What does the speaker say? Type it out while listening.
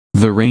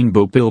The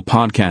Rainbow Pill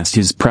Podcast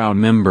is proud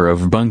member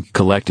of Bunk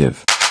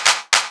Collective.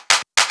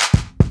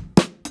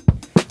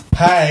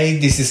 Hi,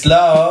 this is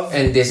Love.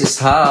 And this is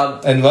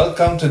Hub. And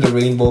welcome to the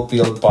Rainbow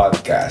Pill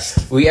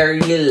Podcast. We are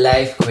a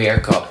real-life queer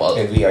couple.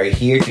 And we are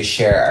here to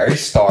share our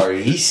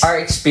stories,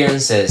 Our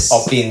experiences,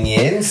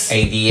 opinions,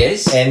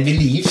 ideas, and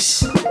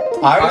beliefs.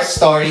 Our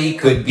story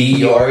could be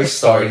your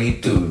story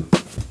too.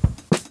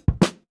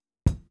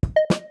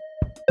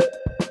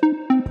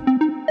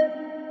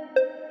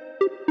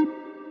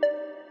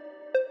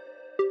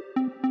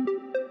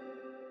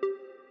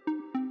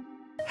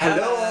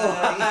 Hello!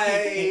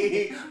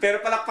 Hi!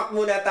 Pero palakpak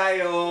muna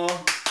tayo.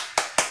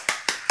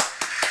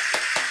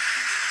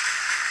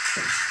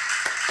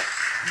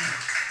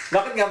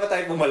 Bakit nga ba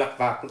tayo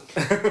pumalakpak?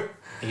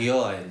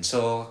 Yun.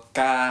 So,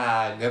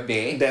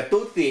 kagabi, The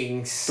two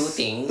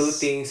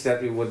things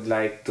that we would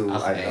like to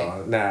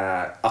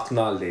na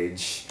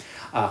acknowledge.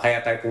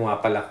 Kaya tayo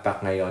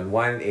pumapalakpak ngayon.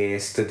 One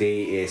is,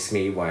 today is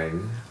May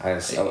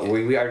 1.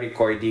 We are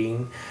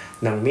recording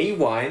ng May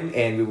 1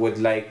 and we would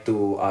like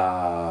to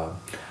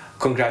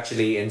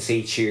congratulate and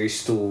say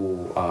cheers to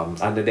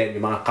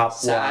yung mga kapwa.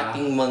 sa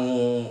ating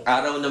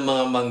araw ng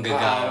mga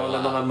manggagawa. Araw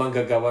ng mga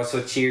manggagawa.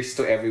 So cheers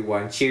to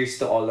everyone. Cheers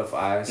to all of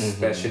us,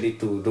 especially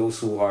to those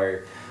who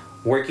are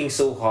working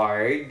so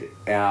hard.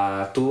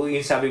 To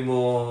yung sabi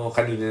mo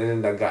kanina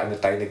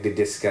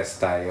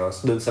nagdi-discuss tayo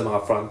doon sa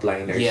mga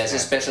frontliners. Yes,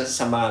 especially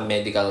sa mga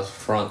medical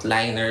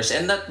frontliners.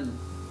 And not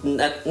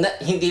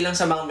hindi lang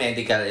sa mga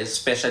medical,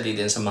 especially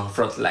din sa mga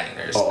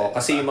frontliners. Oo,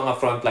 kasi yung mga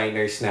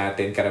frontliners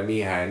natin,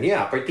 karamihan,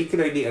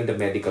 particularly on the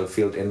medical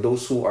field and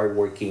those who are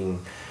working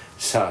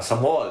sa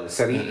mall,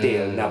 sa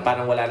retail, na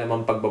parang wala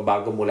namang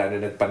pagbabago mula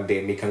na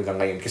nag-pandemic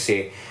hanggang ngayon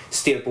kasi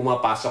still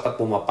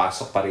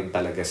pumapasok pa rin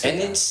talaga sila.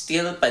 And it's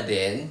still pa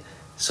din.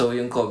 So,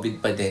 yung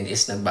COVID pa din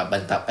is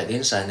nagbabanta pa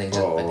din siya,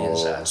 nandiyan pa din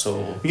siya.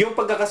 So, yung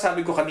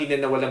pagkakasabi ko kanina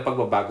na walang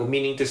pagbabago,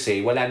 meaning to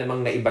say, wala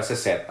namang naiba sa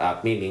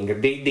setup, meaning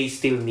they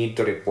still need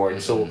to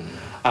report. So,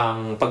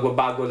 ang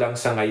pagbabago lang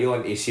sa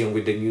ngayon is yung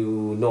with the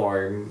new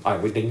norm.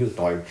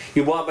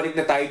 Yung bumabalik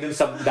na tayo dun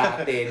sa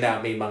dati na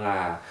may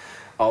mga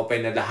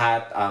open na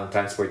lahat ang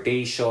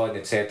transportation,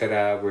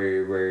 etc.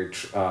 We're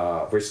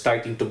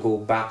starting to go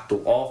back to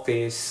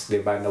office,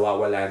 'di ba?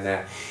 Nawawala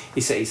na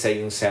isa-isa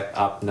yung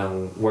setup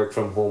ng work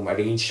from home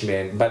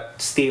arrangement, but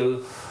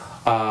still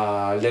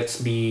let's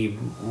be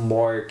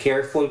more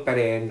careful pa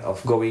rin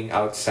of going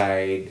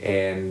outside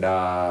and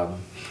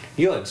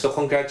yun. So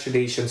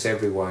congratulations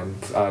everyone.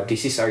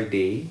 This is our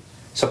day.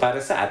 So para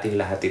sa ating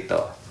lahat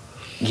ito.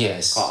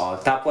 yes. Oo.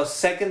 Tapos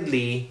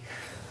secondly,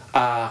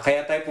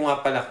 kaya tayo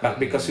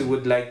pumapalakpak because we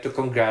would like to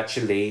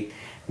congratulate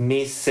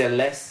Miss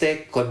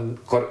Celeste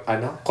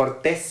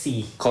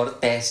Cortesi.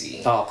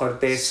 Oh,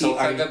 Cortesi. So,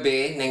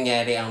 kagabi,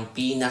 nangyari ang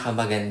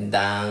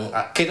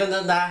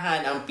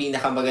kinunadahan ang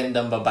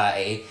pinakamagandang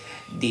babae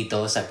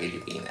dito sa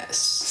Pilipinas.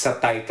 Sa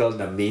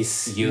title na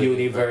Miss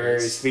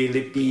Universe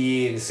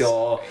Philippines.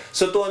 So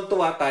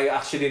tuwan-tuwa tayo.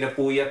 Actually,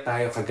 napuyat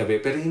tayo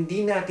kagabi. Pero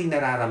hindi natin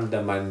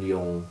nararamdaman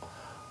yung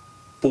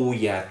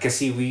puyat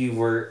kasi we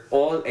were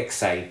all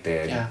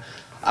excited. Yeah.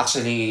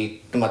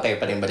 Actually,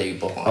 tumatay pa rin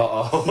balayibo ko.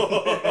 Oo.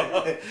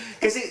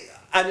 Kasi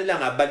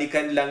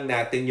balikan lang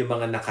natin yung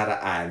mga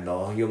nakaraan,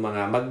 no? Yung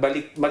mga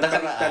magbalik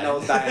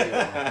tanaw tayo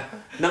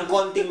ng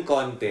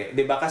konting-konti,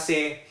 'di ba?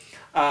 Kasi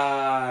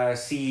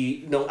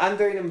nung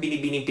under ng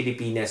Binibining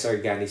Pilipinas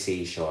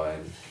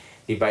organization,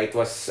 'di ba? It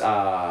was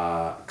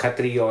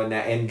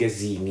Catriona and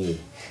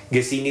Gazzini.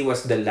 Gazzini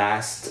was the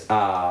last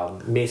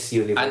Miss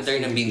Universe Under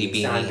ng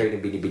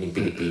Binibining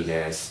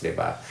Pilipinas, 'di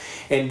ba?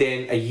 And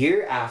then a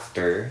year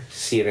after,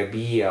 si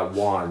Rabia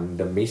won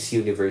the Miss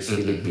Universe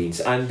Philippines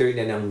under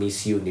na ng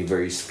Miss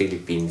Universe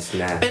Philippines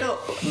na. Pero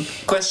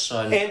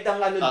question. And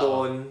ang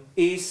doon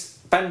is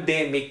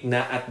pandemic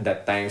na at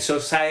that time. So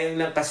sayang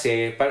lang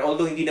kasi,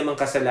 although hindi naman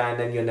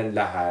kasalanan 'yon ng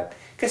lahat,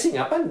 kasi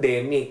nga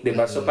pandemic, 'di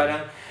ba? So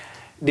parang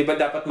 'di ba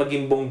dapat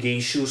maging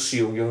bongacious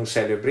yung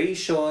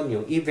celebration,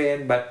 yung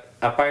event, but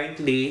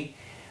apparently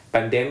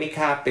pandemic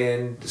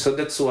happened. So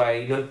that's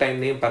why noong time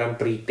na yun parang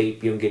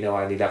pre-tape yung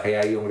ginawa nila,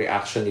 kaya yung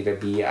reaction ni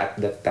Rabia at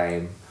that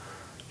time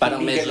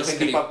parang medyo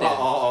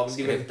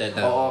scripted.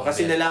 Oo,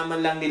 kasi nalaman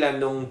lang nila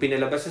nung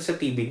pinalabas sa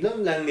TV,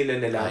 noon lang nila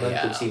nalaman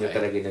kung sino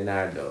talaga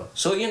nanalo.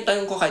 So yung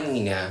tanong ko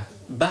kanina,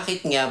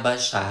 bakit nga ba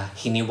siya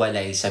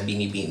hiniwalay sa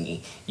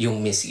Binibini yung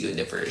Miss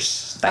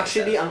Universe title?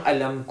 Actually, ang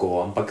alam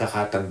ko, ang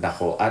pagkakatanda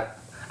ko, at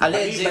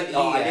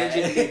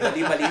allegedly,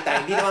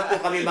 bali-balita. Hindi naman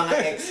po kami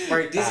mga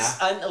expert. This is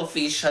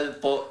unofficial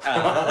po.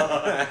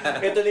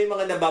 Ito na yung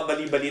mga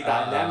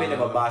nababali-balita namin,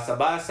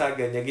 nababasa-basa,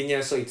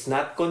 ganyan-ganyan. So it's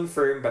not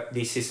confirmed, but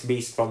this is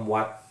based from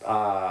what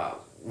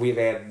we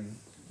read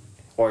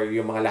or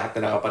yung mga lahat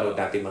na napapanood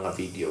natin mga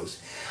videos.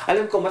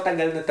 Alam ko,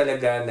 matagal na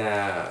talaga na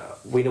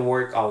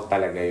wino-work out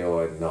talaga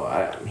yon, no?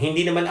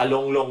 Hindi naman a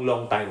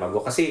long time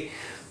ago. Kasi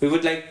we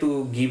would like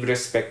to give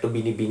respect to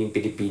Binibining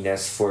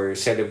Pilipinas for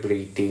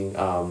celebrating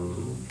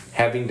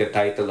having the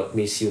title of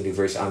Miss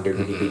Universe under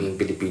Binibining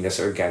Pilipinas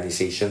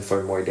organization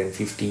for more than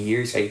 50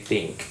 years, I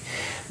think.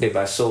 'Di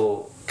ba?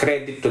 So,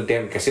 credit to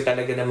them kasi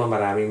talaga naman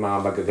maraming mga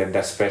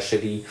magaganda,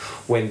 especially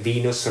when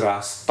Venus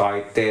Ross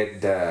started,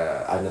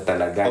 ano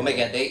talaga. Oh my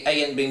God,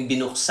 ayan ba yung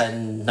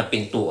binuksan na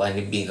pintuan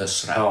ni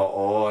Venus Ross?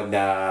 Oo,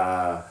 na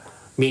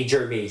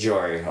major.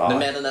 Na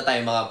meron na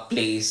tayong mga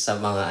plays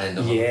sa mga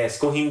ano. Yes,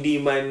 kung hindi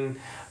man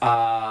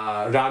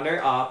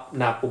runner-up,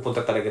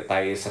 napupunta talaga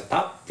tayo sa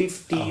top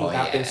 15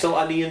 natin. So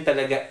ano yun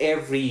talaga,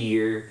 every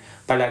year,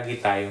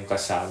 palagi tayong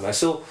kasama.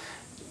 So,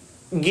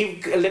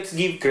 let's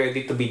give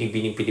credit to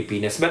Binibining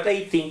Pilipinas. But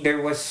I think there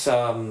was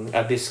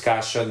a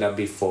discussion na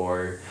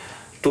before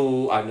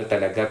to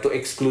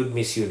exclude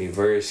Miss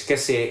Universe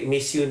kasi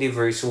Miss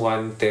Universe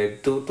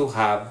wanted to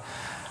have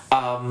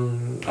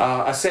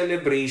a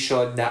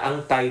celebration na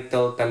ang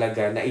title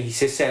talaga na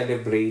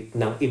i-celebrate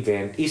ng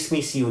event is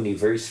Miss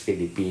Universe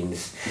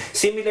Philippines.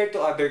 Similar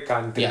to other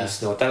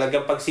countries, no?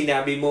 Talagang pag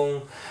sinabi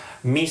mong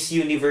Miss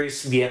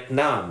Universe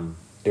Vietnam,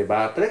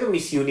 diba? Talaga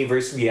Miss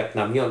Universe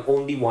Vietnam yun.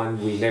 Only one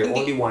winner,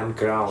 only one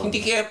crown. Hindi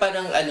kaya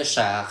parang ano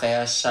siya,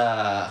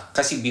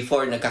 kasi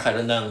before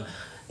nagkakaroon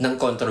ng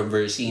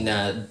controversy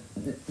na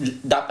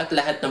dapat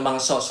lahat ng mga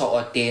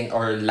sosuotin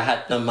or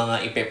lahat ng mga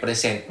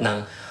ipepresent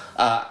ng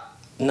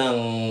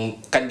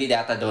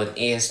kandidata doon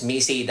is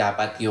may say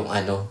dapat yung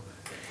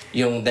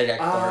yung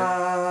director.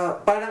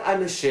 Parang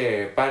ano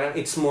siya, parang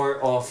it's more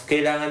of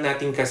kailangan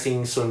natin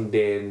kasing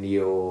sundin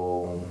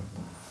yung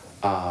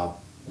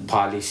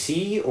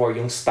policy or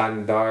yung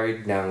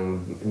standard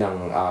ng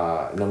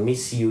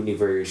Miss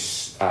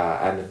Universe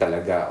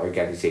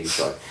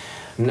organization.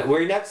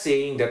 We're not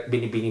saying that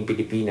Binibining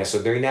Pilipinas,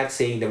 so they're not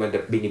saying naman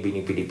that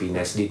Binibining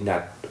Pilipinas did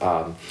not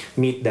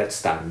meet that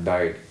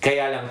standard.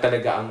 Kaya lang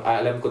talaga, ang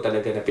alam ko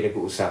talaga na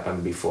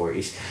pinag-uusapan before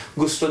is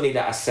gusto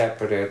nila a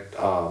separate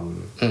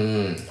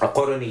a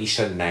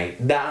coronation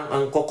night.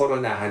 Ang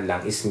kokoronahan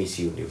lang is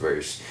Miss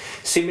Universe.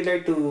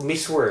 Similar to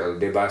Miss World,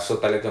 diba? So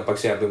talagang pag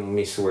sinabi mo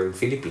Miss World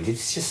Philippines,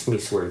 it's just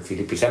Miss World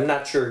Philippines. I'm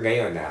not sure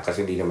ngayon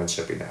kasi hindi naman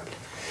siya pinapala.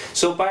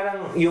 So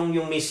parang yung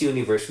Miss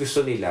Universe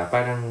gusto nila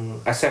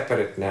parang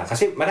separate na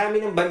kasi marami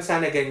ng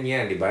bansa na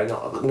ganyan, di ba?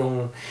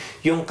 Nung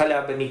yung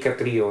kalaban ni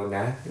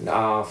Catriona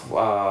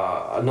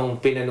nung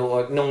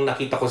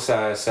nakita ko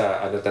sa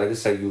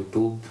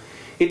YouTube,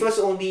 it was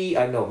only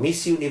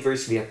Miss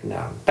Universe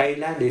Vietnam.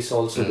 Thailand is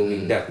also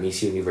doing that,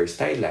 Miss Universe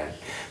Thailand.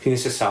 Yung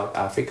sa South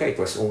Africa, it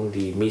was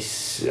only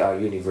Miss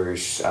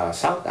Universe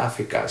South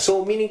Africa.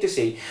 So meaning to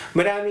say,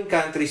 maraming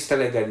countries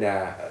talaga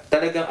na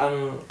talagang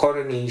ang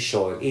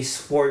coronation is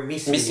for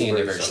Miss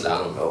Universe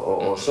lang.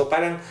 Oo. So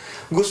parang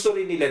gusto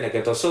rin nila na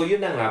gato. So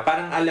yun na nga,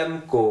 parang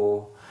alam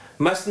ko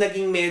mas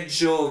naging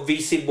medyo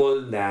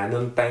visible na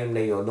nung time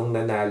na yun nung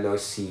nanalo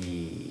si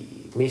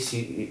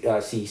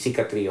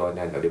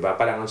Catriona, no, 'di ba?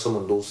 Parang ang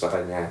sumundo sa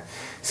kanya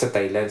sa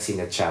Thailand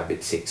sina Chavit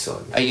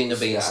Singson. Ayun na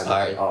ba yung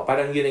start?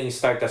 Parang yun na yung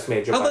start, tas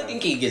medyo How about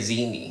yung kay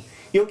Gazzini?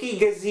 Yung kay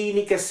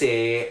Gazzini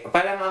kasi,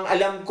 parang ang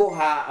alam ko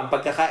ang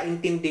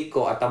pagkakaintindi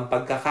ko at ang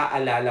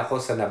pagkakaalala ko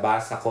sa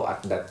nabasa ko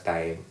at that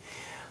time,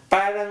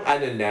 parang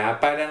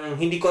parang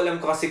hindi ko alam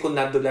ko kasi kung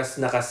nadulas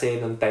na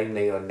kasi nung time na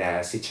yon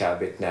na si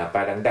Chavit na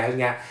parang dahil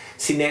nga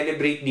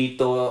sinelebrate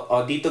dito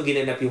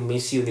ginanap yung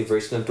Miss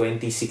Universe noong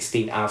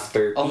 2016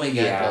 after PIA. Oh my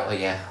God,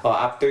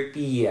 After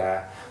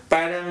PIA,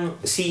 parang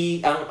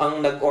ang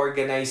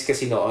nag-organize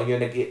kasi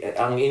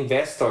ang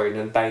investor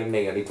nung time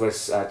na yon, it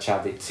was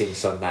Chavit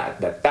Singson na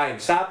at that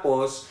time.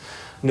 Tapos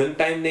nung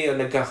time na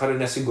yon nagkakaroon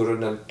na siguro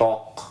ng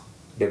talk,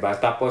 'di ba?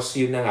 Tapos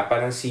yun na nga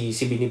parang si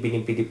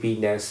Binibining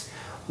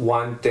Pilipinas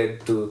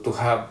wanted to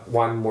have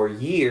one more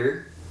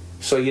year.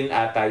 So yun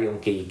ata yung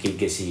kay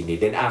Gazzini.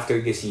 Then after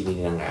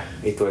Gazzini na nga,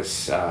 it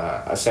was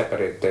a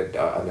separated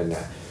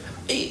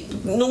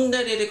Nung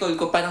nare-recall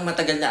ko, parang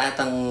matagal na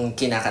atang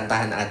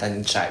kinakantahan na ata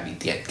ni Chavit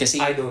yan.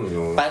 Kasi I don't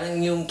know. Parang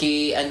yung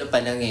kay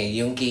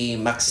yung kay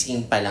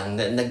Maxine pa lang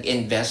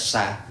nag-invest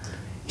sa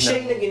siya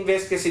yung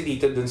nag-invest kasi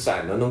dito dun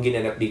sa nung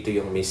ginanap dito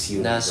yung Miss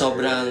Universe. Na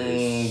sobrang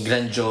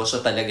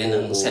grandioso talaga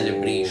ng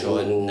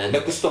celebration.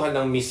 Nagustuhan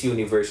ng Miss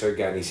Universe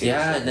organization.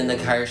 Yeah, na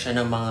nag-hire siya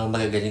ng mga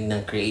magagaling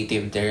ng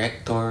creative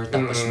director,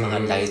 tapos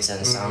mga lights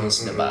and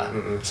sounds, diba?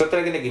 So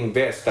talaga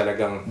nag-invest,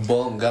 talagang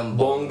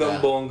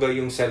bonggang-bongga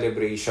yung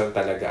celebration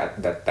talaga at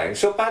that time.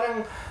 So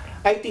parang,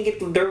 I think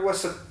there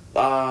was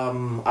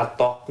a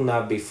talk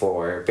na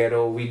before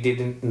pero we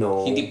didn't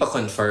know. Hindi pa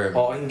confirm.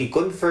 Hindi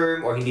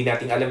confirm or hindi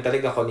natin alam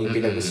talaga kung ano yung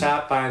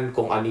pinag-usapan,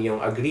 kung ano yung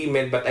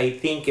agreement, but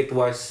I think it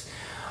was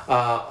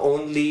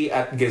only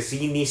at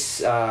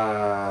Gazzini's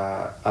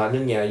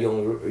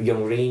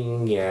yung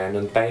reign niya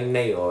nung time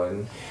na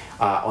yon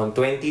on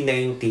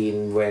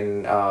 2019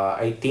 when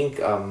I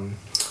think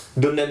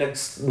doon na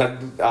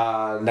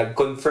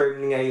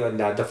nag-confirm ngayon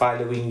na the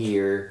following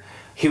year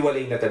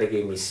hiwalay na talaga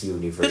yung Miss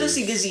Universe. Pero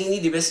si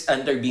Gazzini, di ba,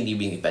 under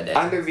Binibini pa din?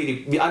 Under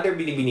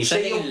Binibini. Siya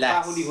yung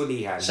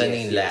kahuli-hulihan. Siya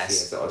yung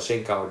last. Yes. Siya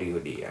yung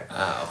kahuli-hulihan.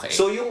 Okay.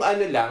 So yung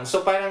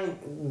so parang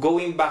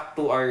going back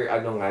to our,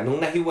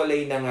 nung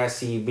nahiwalay na nga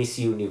si Miss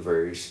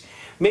Universe,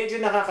 medyo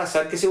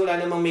nakakasad kasi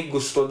wala namang may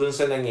gusto dun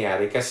sa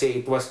nangyari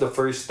kasi it was the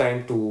first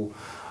time to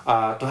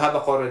to have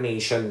a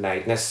coronation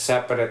night na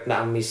separate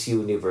na ang Miss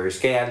Universe,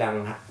 kaya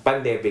lang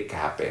pandemic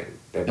happened,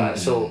 diba?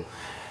 So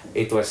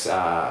it was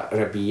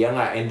Rabia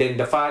nga, and then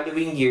the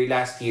following year,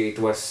 last year, it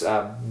was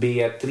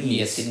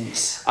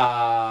Beatrice.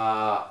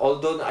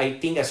 Although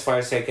I think as far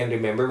as I can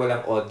remember,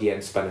 walang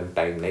audience pa ng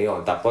time na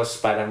yon. Tapos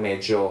parang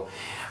medyo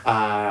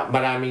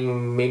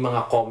may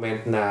mga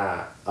comment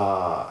na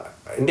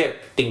hindi,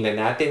 tingnan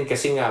natin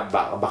kasi nga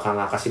baka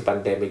nga kasi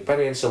pandemic pa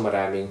rin, so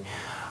maraming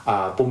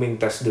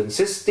pumintas dun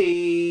sa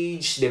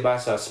stage, diba?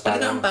 So,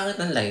 Talaga ang pangit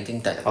ng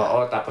lighting talaga.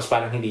 Oo, tapos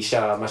parang hindi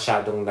siya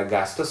masyadong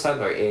nagastosan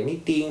or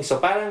anything. So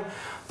parang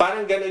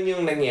ganun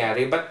yung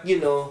nangyari. But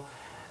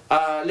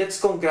let's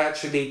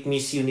congratulate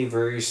Miss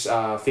Universe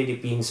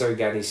Philippines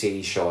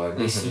organization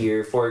this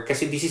year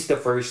kasi this is the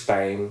first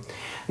time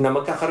na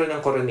magkakaroon ng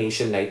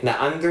coronation night na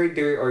under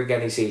their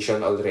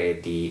organization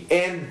already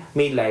and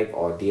may live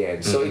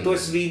audience. So it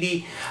was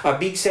really a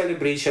big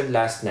celebration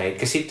last night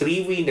kasi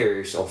 3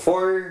 winners o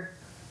 4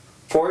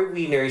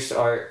 winners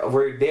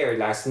were there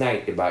last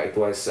night, diba? It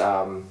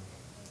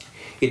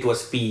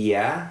was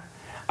Pia,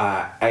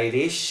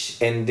 Irish,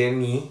 and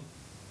Demi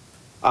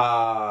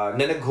na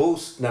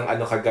nag-host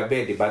ng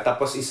kagabi, di ba?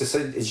 Tapos isa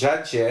sa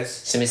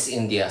judges, Si Miss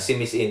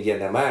India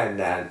naman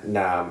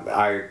na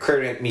our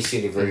current Miss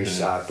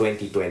Universe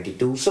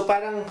 2022. So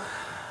parang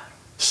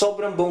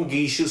sobrang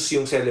bonggicious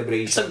yung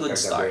celebration. It's a good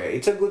start.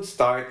 It's a good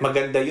start.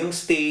 Maganda yung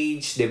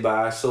stage, di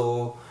ba?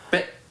 So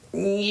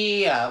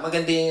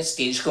maganda yung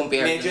stage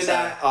compared medyo dun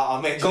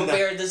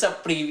sa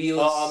previous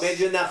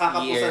medyo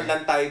nakakapusan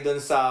lang tayo dun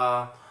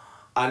sa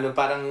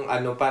parang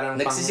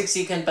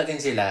nagsisiksikan pa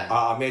din sila.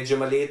 Medyo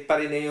maliit pa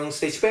rin na yung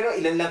stage. Pero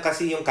ilan lang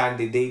kasi yung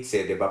candidates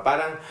di ba?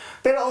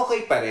 Pero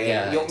okay pa rin.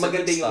 Yeah, yung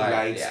maganda yung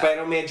lights. Yeah.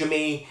 Pero medyo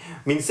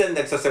minsan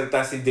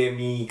nagsasalita si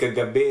Demi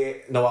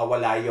kagabi,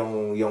 nawawala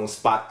yung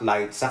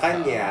spotlight sa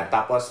kanya.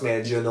 Tapos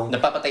medyo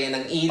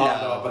napapatayan ng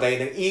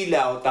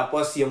ilaw.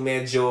 Tapos yung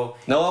medyo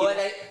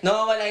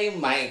nawawala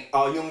yung mic.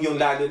 Yung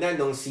lalo na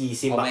nung si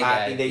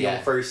Makati na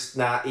yung first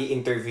na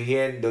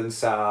i-interviewin doon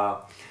sa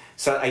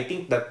I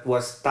think that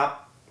was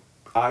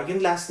yung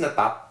last na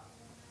top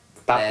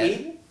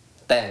 8?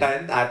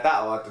 10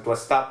 ata, it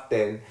was top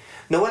 10.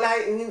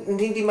 Nawala,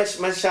 hindi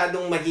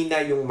masyadong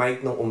mahina yung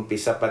mic nung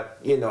umpisa,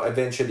 but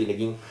eventually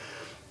naging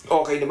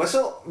okay naman.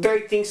 So, there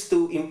are things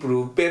to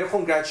improve, pero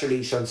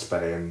congratulations pa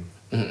rin.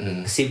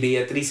 Si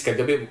Beatrice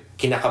kagabi,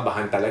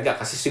 kinakabahan talaga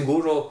kasi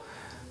siguro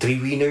 3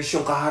 winners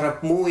yung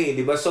kaharap mo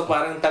di ba? So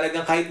parang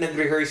talagang kahit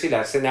nag-rehearse sila,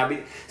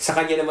 sinabi, sa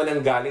kanya naman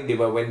ang galing, di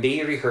ba? When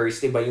they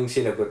rehearsed, iba yung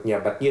sinagot niya.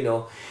 But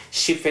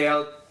she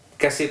felt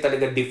kasi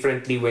talaga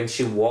differently when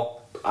she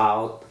walked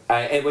out,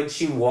 and when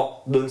she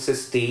walked dun sa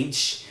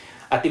stage,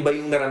 at iba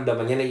yung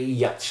naramdaman niya,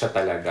 naiiyak siya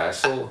talaga.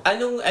 So,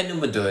 anong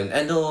mo dun?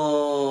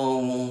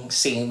 Anong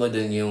saying mo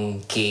dun yung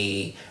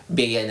kay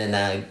Bea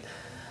na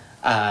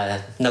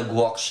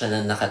nag-walk siya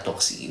na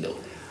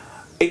nakatoksido?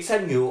 It's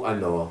a new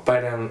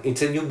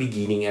it's a new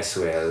beginning as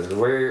well.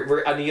 We're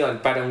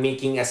parang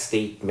making a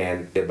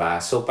statement, 'di ba?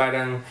 So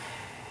parang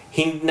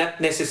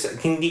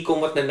hindi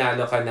kumot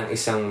nanalo ka ng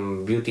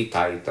isang beauty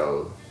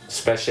title,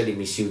 especially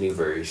Miss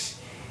Universe,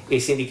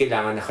 is hindi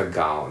kailangan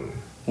naka-gown.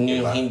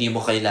 Diba? Hindi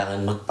mo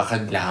kailangan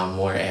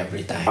magpaka-glamour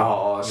every time.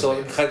 Oo. So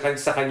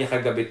sa kanya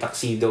kagabi,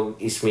 tuxedo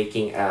is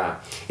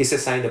a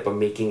sign of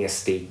making a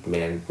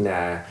statement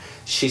na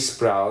she's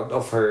proud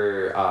of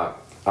her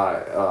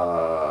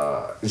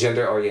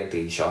gender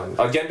orientation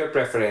or gender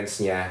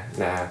preference niya,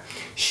 na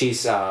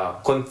she's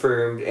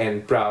confirmed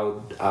and proud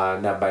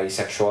na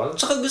bisexual.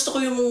 Tsaka gusto ko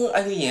yung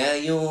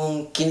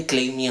yung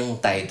kin-claim niyang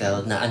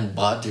title na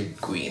Unbothered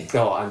Queen.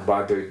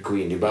 Unbothered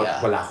Queen, di ba? Yeah.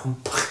 Wala akong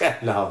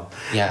pakialam.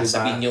 Yeah, diba?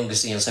 sabihin yung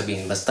gusto niyang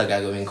sabihin, basta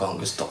gagawin ko ang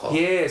gusto ko.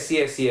 Yes.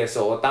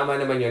 Oo, tama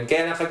naman yun.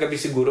 Kaya kagabi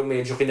siguro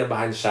medyo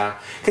kinabahan siya.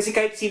 Kasi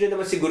kahit sino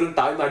naman siguro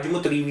tao, imagine mo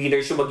 3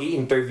 winners yung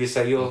mag-i-interview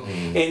sa'yo.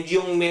 And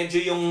yung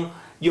medyo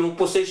yung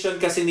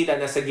position kasi nila,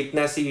 nasa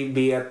gitna si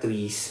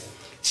Beatrice,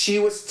 she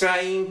was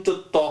trying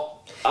to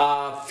talk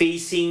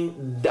facing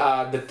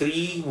the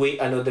three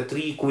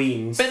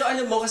queens. Pero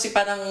alam mo kasi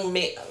parang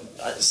may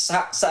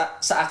sa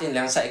akin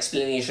lang, sa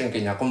explanation ko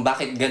niya kung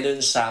bakit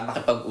ganun siya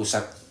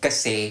makipag-usap,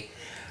 kasi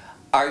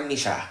army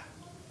siya.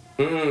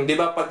 Di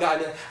ba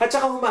at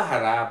saka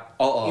humaharap.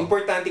 Oo.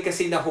 Importante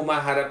kasi na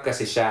humaharap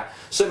kasi siya.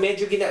 So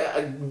medyo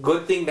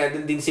good thing na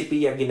dun din si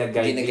Pia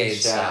ginaguide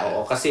siya.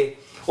 Oo,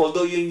 kasi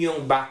although yun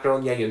yung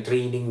background niya, yung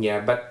training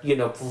niya, but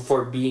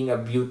for being a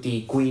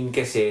beauty queen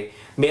kasi,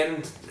 meron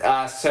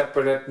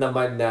separate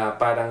naman na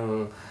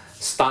parang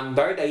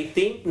standard, I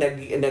think,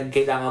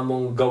 kailangan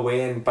mong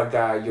gawin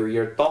pag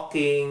you're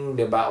talking,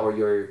 'di ba? Or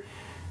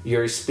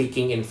you're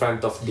speaking in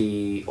front of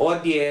the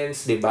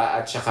audience, 'di ba?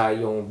 At saka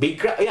yung big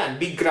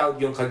crowd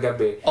yung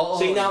kagabi. So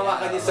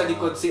hinahawakan niya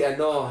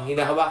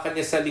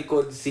sa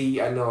likod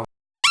si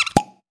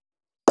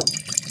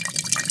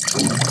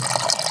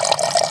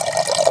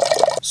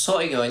So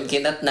ayun,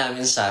 kinat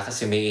namin siya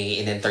kasi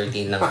may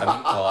in-entertain lang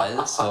kaming call.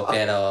 So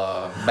pero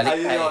balik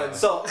tayo.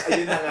 So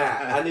ayun na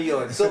nga.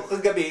 So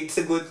kagabi, it's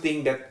a good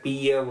thing that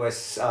Pia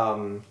was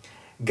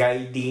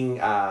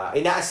guiding,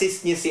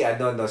 ina-assist niya si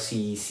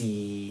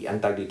ang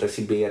tawag dito,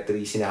 si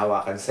Beatrice,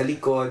 hinahawakan sa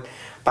likod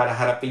para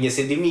harapin niya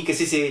si Demi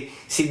kasi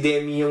si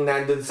Demi yung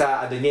nandun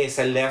sa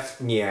sa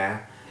left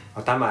niya.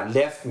 Tama,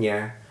 left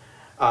niya.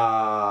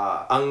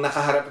 Ang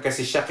nakaharap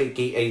kasi siya kay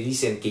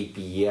Iris and kay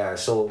Pia.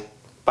 So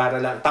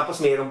para lang,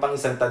 tapos mayroon pang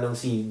isang tanong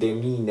si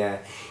Demi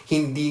na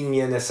hindi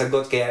niya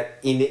nasagot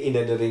kaya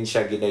inano rin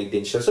siya, ginaid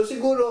din siya. So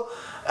siguro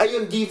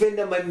ayun, given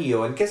naman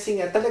yon kasi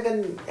nga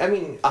talagang,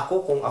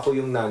 kung ako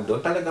yung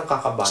nandun, talagang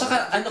kakabahan.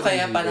 Saka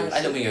kaya parang,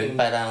 alam mo yun,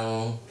 parang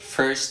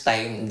first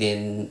time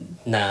din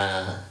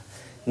na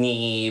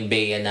ni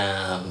Bea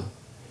na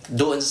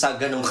doon sa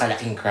ganong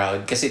kalaking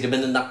crowd. Kasi di ba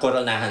nung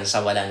nakoronahan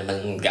sa wala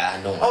naman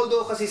gaano.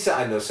 Although kasi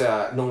sa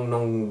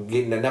nung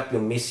ginanap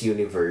yung Miss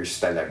Universe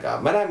talaga,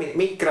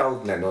 may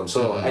crowd na nun.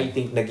 So I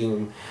think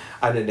naging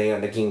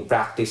naging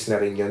practice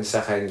na rin yun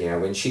sa kanya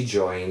when she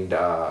joined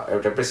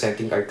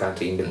representing our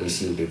country in the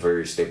Miss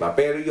Universe, diba?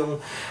 Pero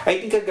I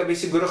think kagabi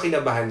siguro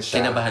kinabahan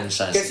siya.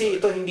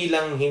 Kasi siguro. Ito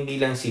hindi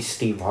lang si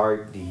Steve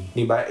Hardy,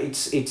 diba?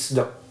 It's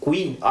the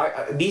queen.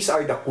 These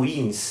are the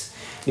queens,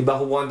 diba,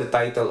 who won the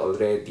title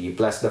already,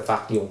 plus the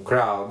fact yung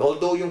crowd.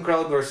 Although yung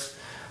crowd was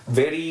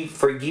very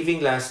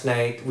forgiving last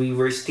night,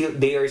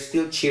 they are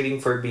still cheering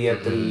for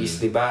Beatrice,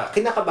 diba?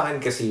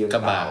 Kinakabahan kasi yung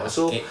tao.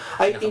 So,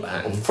 I think,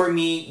 for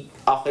me,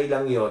 okay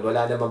lang yun.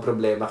 Wala namang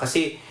problema.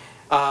 Kasi,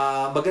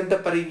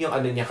 maganda pa rin yung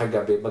niya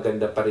kagabi.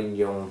 Maganda pa rin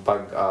yung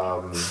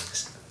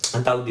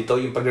ang tawag dito,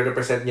 yung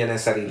pag-represent niya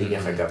ng sarili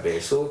niya kagabi.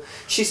 So,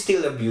 she's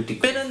still a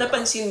beauty queen. Pero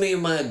napansin mo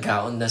yung mga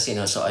gown na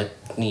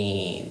sinusuot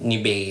ni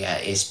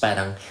Bea is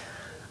parang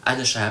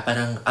siya,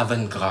 parang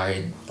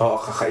avant-garde. Oo,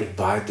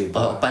 kakaiba, diba?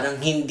 Oo, parang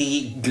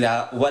hindi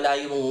wala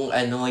yung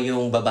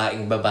yung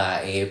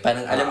babaeng-babae.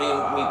 Parang alam mo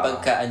yung may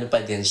pagka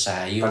pa din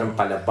siya. Yung parang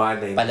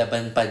palaban.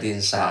 Palaban pa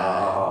din siya.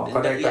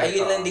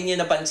 Ayun lang din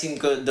yung napansin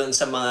ko doon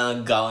sa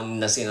mga gown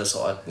na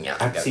sinusuot niya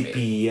kagabi. At si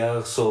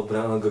Pia,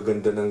 sobrang ang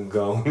gaganda ng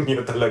gown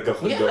niya talaga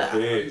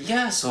kagabi.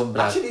 Yeah,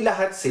 sobrang. Actually,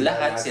 lahat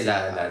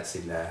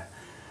sila.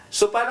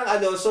 So parang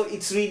so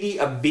it's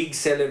really a big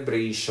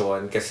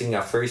celebration kasi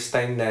nga first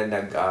time na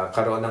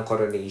nagkaroon ng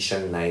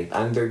coronation night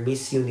under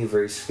Miss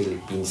Universe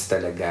Philippines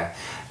talaga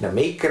na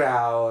may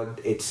crowd.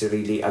 It's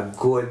really a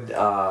good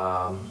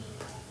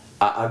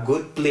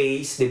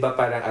place, 'di ba?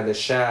 Parang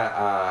siya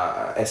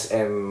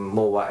SM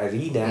MOA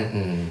Arena.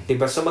 'Di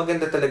ba? So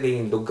maganda talaga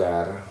yung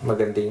lugar,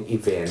 maganda yung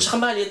event. Saka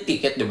mahal yung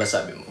ticket, 'di ba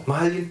sabi mo?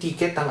 Mahal yung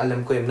ticket, ang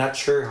alam ko, I'm not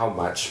sure how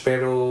much,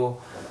 pero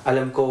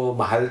alam ko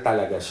mahal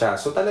talaga siya.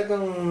 So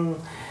talagang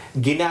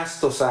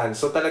ginastosan.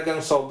 So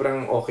talagang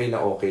sobrang okay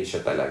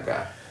siya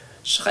talaga.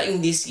 Saka in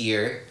this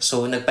year,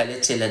 so nagpalit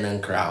sila ng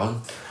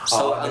crown.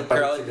 So ang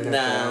crown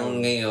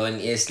ng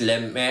ngayon is Le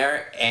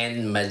Maire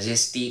and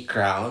Majesty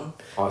crown.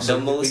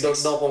 So we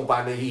don't know kung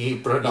paano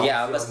i-pronounce.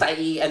 Yeah, basta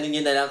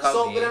nyo na lang kami.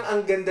 Sobrang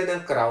ang ganda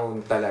ng crown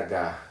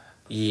talaga.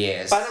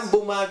 Yes. Parang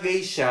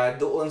bumagay siya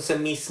doon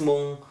sa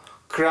mismong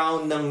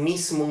crown ng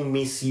mismong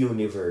Miss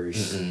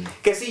Universe.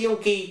 Kasi yung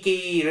kay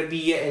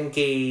Rabia and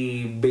kay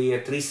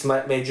Beatrice,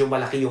 medyo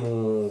malaki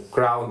yung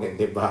crown,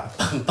 di ba?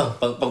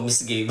 pang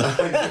Miss Gay ba?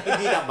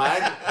 Hindi naman.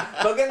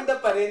 Maganda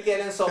pa rin,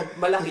 kaya lang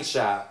malaki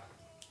siya.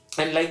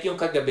 Unlike yung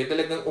kagabi,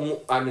 talagang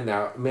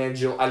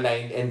medyo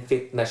aligned and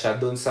fit na siya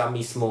doon sa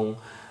mismong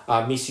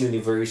Miss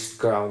Universe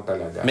crown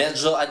talaga.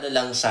 Medyo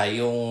lang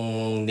siya, yung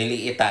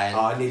niliitan.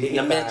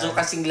 Na medyo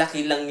kasing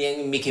laki lang niya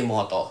yung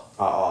Mikimoto.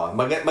 Oo.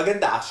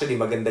 Maganda actually,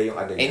 maganda yung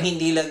niya. And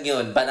hindi lang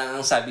yun, parang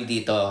ang sabi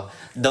dito,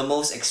 the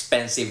most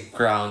expensive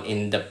crown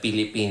in the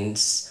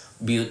Philippines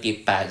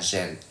beauty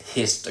pageant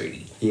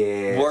history.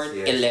 Yes. Worth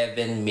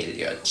 11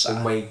 million siya. Oh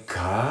my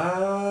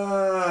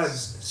God!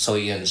 So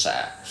yun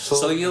siya.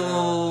 So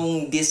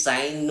yung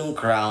design ng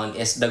crown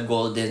is the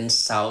Golden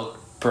South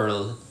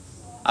Pearl.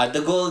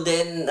 The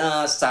Golden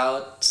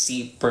South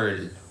Sea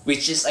Pearl,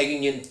 which is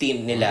ayun yung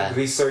team nila.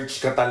 Research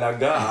ka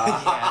talaga.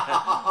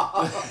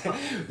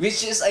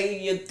 Which is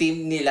ayun yung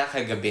team nila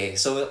kagabi.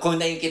 So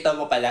kung nakikita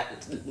mo pala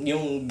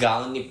yung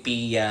gown ni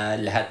Pia,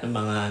 lahat ng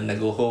mga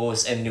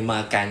nag-host and yung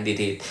mga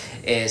candidate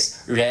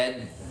is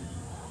red,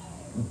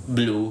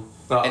 blue,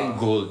 and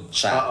gold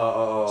siya.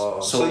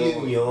 So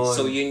yun yun.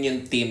 So yun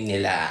yung team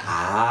nila.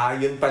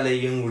 Yun pala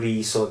yung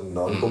reason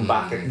nun kung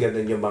bakit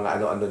ganun yung mga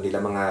ano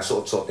nila, mga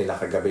suot-suot nila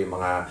kagabi,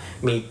 mga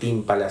may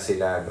team pala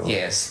sila, no?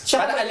 Yes.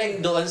 Tsaka, para alang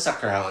doon sa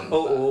crown.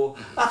 Oo.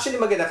 Actually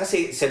maganda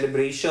kasi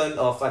celebration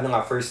of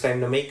first time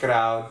na may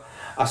crown,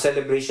 a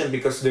celebration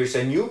because there's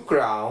a new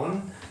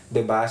crown,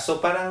 'di ba?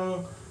 So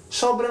parang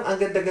sobrang ang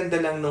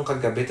ganda-ganda lang nung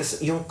kagabi. Tapos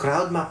yung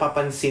crowd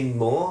mapapansin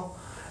mo,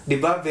 'di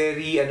ba?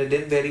 Very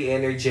very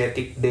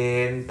energetic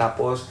din.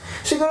 Tapos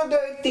siguro there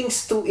are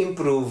things to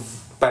improve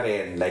pa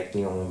rin, like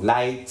yung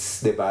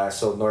lights, 'di ba?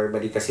 So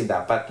normally kasi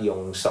dapat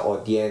yung sa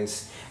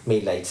audience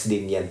may lights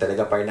din yan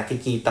talaga para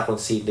nakikita kung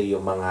sino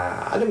yung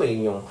mga, ano mo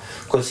yun, yung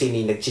kung sino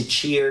yung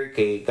nag-cheer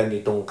kay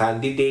ganitong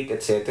candidate,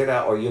 etc.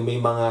 Or yung may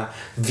mga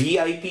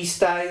VIPs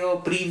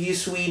tayo,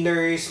 previous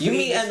winners, Yung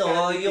may previous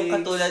yung candidates.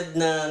 katulad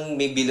ng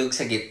may bilog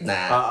sa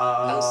gitna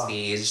ng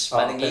stage.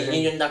 Parang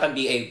yun yung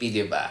naka-VIP,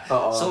 di ba?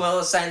 So,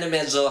 sana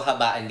medyo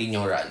habaan din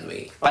yung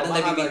runway. Parang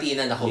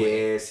nabibitinan ako.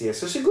 Yes.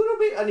 So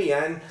siguro may ano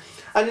yan,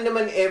 ano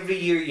naman every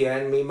year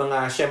yan, may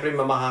mga, syempre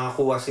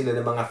makakakuha sila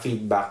ng mga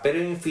feedback.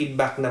 Pero yung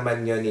feedback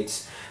naman yun,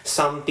 it's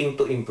something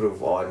to improve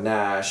on.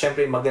 Na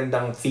syempre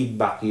magandang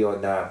feedback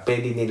yon na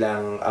pwede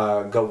nilang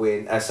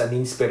gawin as an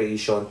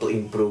inspiration to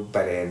improve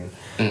pa rin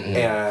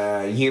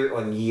year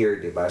on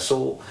year, di ba?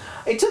 So,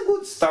 it's a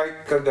good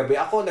start kagabi.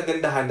 Ako,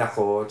 nagandahan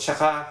ako.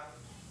 Tsaka,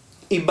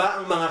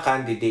 iba ang mga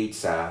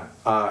candidates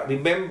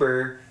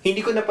remember, hindi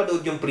ko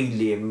napanood yung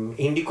prelim,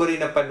 hindi ko rin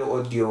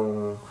napanood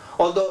yung,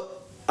 although,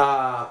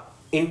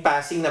 in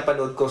passing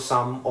napanood ko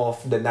some of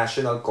the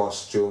national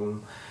costume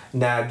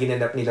na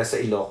ginanap nila sa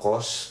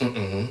Ilocos.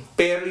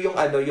 Pero yung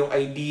yung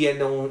idea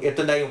nung,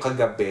 ito na yung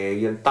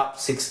kagabi, yung top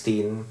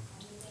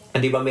 16,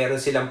 di ba meron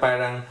silang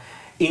parang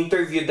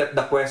interview that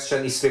the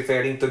question is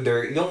referring to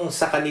their, yung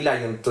sa kanila,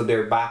 yung to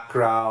their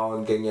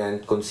background,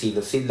 ganyan, kung sino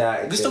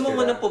sila, etc. Gusto mo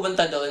muna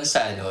pumunta doon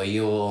sa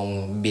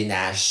yung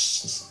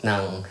binash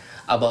ng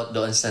about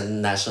doon sa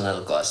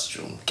national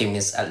costume, kay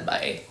Miss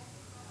Albay?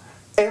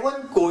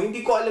 Ewan ko,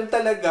 hindi ko alam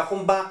talaga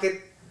kung bakit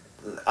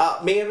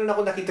mayroon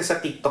ako nakita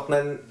sa TikTok na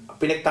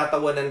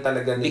pinagtatawanan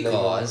talaga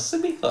nila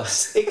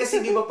Because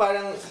kasi di ba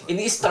parang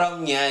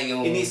ini-strum niya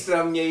yung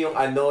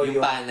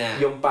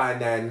yung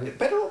panan.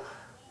 Pero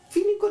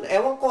feeling ko,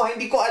 ewan ko,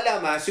 hindi ko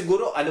alam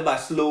siguro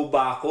slow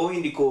ba ako,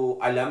 hindi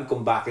ko alam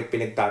kung bakit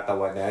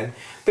pinagtatawanan.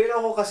 Pero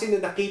ako kasi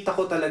nung nakita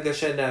ko talaga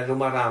siya na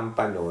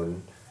rumarampa nun,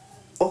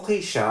 okay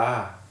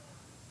siya.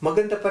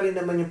 Maganda pa rin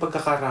naman yung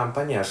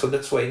pagkakarampa niya. So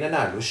that's why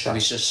nanalo siya.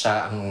 Wish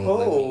siya ang...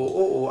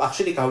 Oo.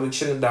 Actually, kahawig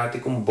siya ng dati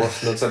kong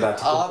boss doon sa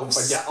dati kong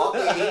kumpanya.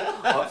 Okay.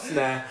 Ops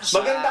na.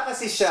 Maganda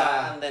kasi siya.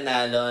 Siya ang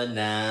nanalo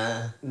na...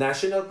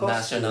 National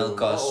costume. Oo.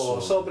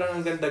 costume. Sobrang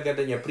ang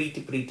ganda-ganda niya. Pretty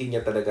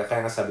niya talaga.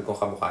 Kaya nga sabi ko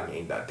kamukha niya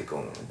yung dati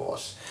kong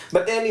boss.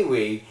 But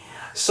anyway,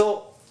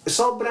 so,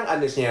 sobrang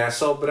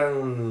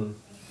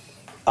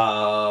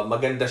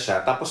maganda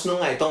siya. Tapos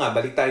ito nga,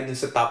 balik tayo dun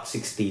sa top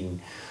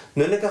 16.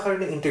 Noong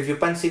nagkakaroon ng interview,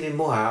 pansinin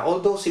mo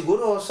although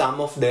siguro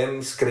some of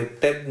them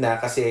scripted na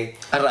kasi...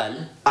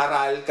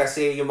 Aral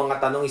kasi yung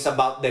mga tanong is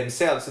about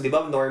themselves. Di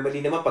ba?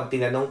 Normally naman pag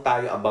tinanong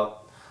tayo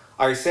about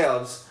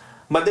ourselves,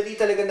 madali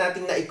talaga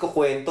nating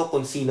naikukwento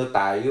kung sino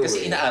tayo.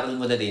 Kasi inaaral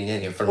mo na din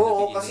yan from the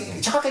beginning. Kasi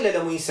tsaka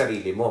kilala mo yung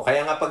sarili mo.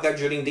 Kaya nga pagka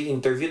during the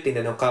interview,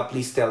 tinanong ka,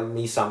 please tell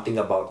me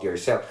something about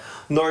yourself.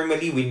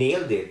 Normally, we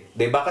nailed it.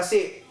 Di ba?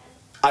 Kasi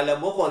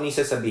alam mo kung ano yung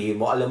sasabihin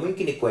mo, alam mo yung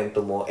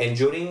kinikwento mo, and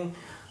during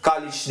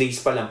college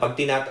days pa lang, pag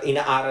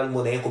inaaral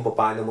mo na yan kung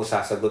paano mo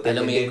sasagutin.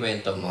 Alam mo yung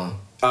kwento mo.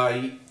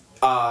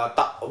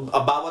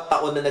 Bawat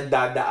taon na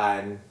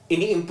nagdadaan,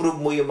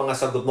 ini-improve mo yung mga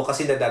sagot mo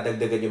kasi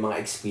nadadagdagan yung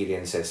mga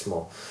experiences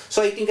mo.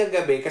 So I think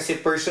kagabi, kasi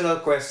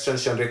personal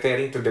questions yun,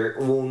 referring to their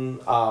own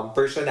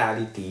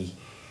personality,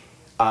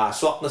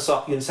 swak na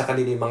swak yun sa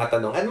kanila yung mga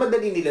tanong, and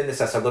madali nila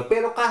nasasagot.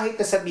 Pero kahit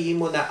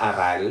nasabihin mo na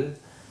aral,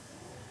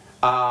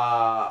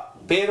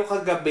 pero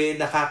kagabi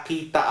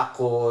nakakita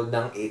ako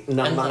ng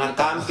mga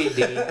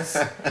candidates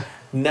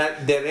na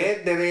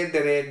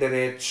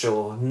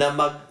diretso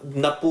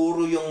na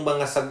puro yung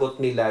mga sagot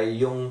nila,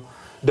 yung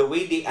the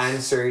way they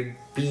answered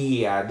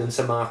Pia dun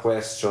sa mga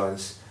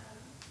questions,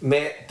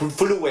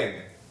 fluent.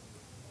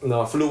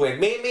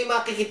 May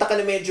makikita ka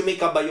na medyo may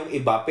kaba yung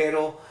iba,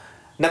 pero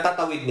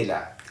natatawid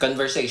nila.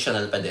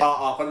 Conversational pa din.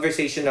 Oo,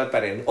 conversational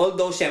pa rin.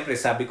 Although, syempre,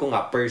 sabi ko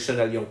nga,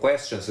 personal yung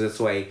questions. That's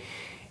why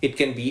it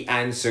can be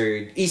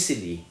answered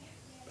easily.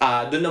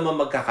 Doon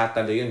naman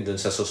magkakatalo yun doon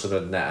sa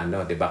susunod na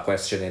di ba,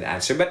 question and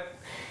answer. But,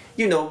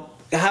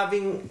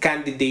 having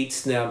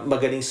candidates na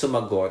magaling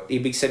sumagot,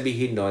 ibig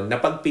sabihin nun,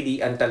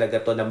 napagpilian talaga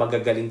to na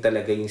magagaling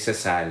talaga yung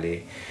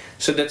sasali.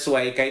 So that's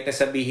why, kahit na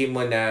sabihin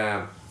mo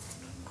na,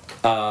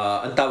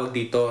 ang tawag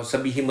dito,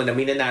 sabihin mo na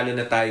minanalo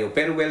na tayo,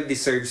 pero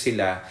well-deserved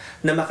sila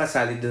na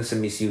makasali dun sa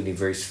Miss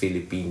Universe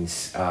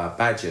Philippines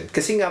pageant.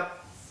 Kasi nga,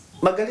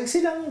 magaling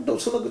silang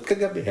sumagot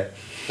kagabi.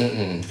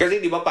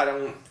 Kasi di ba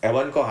parang,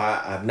 ewan ko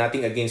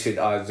nothing against with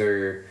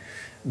other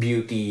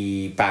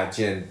beauty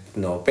pageant,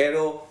 no?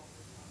 Pero,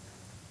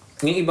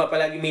 yung iba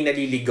palagi may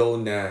naliligaw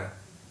na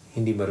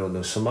hindi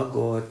marunong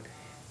sumagot.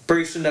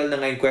 Personal na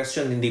nga yung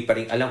question, hindi pa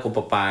rin alam kung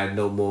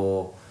paano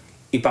mo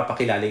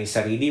ipapakilala yung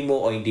sarili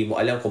mo o hindi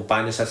mo alam kung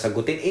paano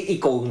sasagutin.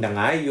 Ikaw na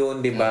nga yun,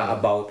 di ba?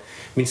 About,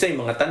 minsan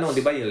yung mga tanong, di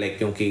ba?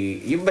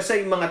 Yung basta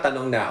yung mga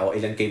tanong na,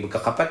 ilan kayo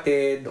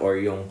magkakapatid, or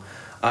yung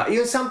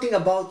something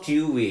about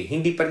you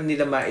hindi pa rin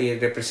nila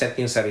ma-represent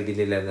yung sarili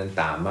nila ng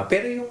tama.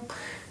 Pero yung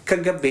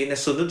kagabi na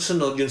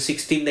sunod-sunod, yung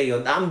 16 na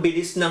yun, ang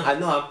bilis ng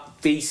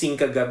facing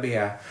kagabi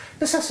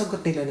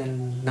nasasagot nila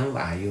ng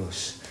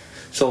maayos.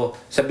 So,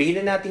 sabihin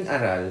na nating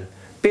aral,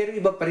 Pero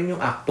iba pa rin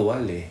yung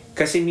actual eh.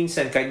 Kasi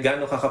minsan, kahit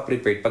gaano ka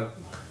ka-prepared, pag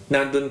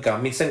nandun ka,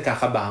 minsan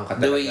kakabahan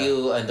ka talaga. The way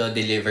you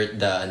delivered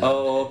the...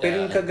 Oo, pero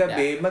yung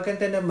kagabi,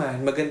 maganda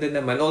naman.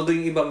 Although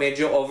yung iba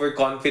medyo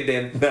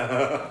overconfident na.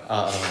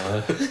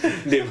 Oo.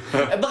 Di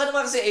ba? Baka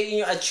naman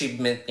kasi yung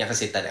achievement niya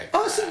kasi talaga.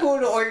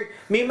 Siguro. Or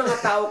may mga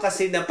tao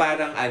kasi na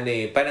parang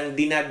parang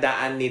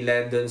dinadaan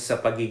nila doon sa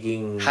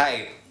pagiging...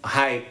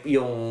 Hype.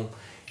 Yung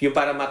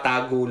para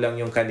matago lang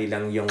yung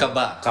kanilang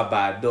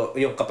kabado.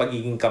 Yung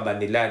kapagiging kaba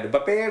nila.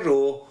 Diba?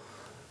 Pero...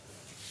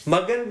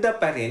 maganda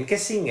pa rin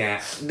kasi nga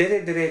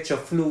dire-diretso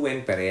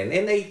fluent pa rin,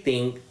 and I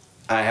think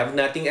I have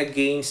nothing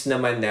against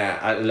naman na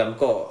alam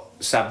ko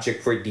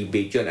subject for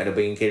debate yun, ano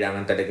ba yung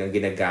kailangan talagang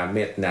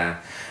ginagamit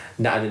na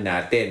ano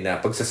natin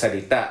na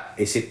pagsasalita,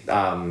 is it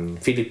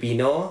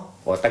Filipino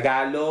o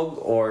Tagalog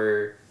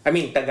or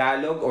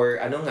Tagalog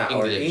or ano nga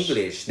English. Or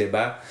English, 'di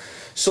ba?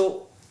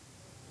 So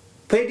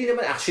pwede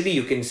naman, actually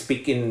you can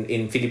speak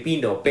in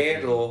Filipino,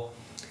 pero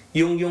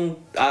yung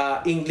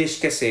English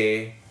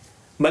kasi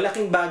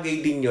malaking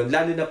bagay din yon,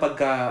 lalo na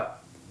pagka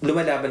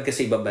lumalaban ka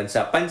sa ibang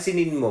bansa.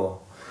 Pansinin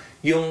mo,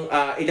 yung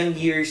ilang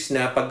years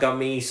na pagka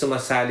may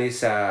sumasali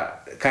sa,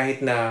 kahit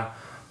na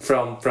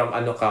from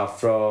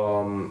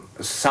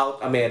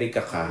South America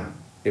ka,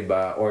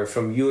 diba? Or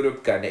from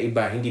Europe ka, na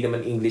iba, hindi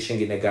naman English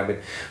yung ginagamit.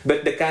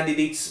 But the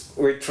candidates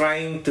were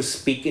trying to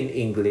speak in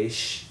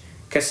English.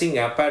 Kasi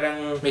nga,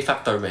 parang... May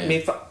factor ba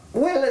yun?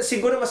 Well,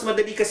 siguro mas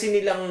madali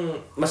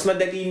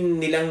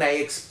nilang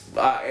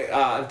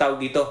ang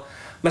tawag dito,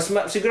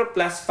 siguro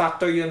plus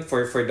factor yun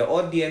for the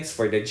audience,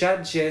 for the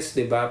judges,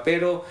 'di ba?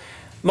 Pero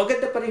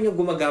maganda pa rin yung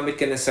gumagamit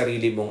ka ng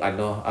sarili mong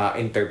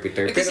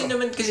interpreter. Kasi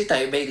naman kasi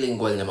tayo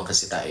bilingual naman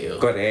kasi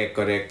tayo. Correct.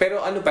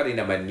 Pero ano pa rin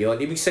naman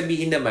 'yon? Ibig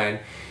sabihin naman,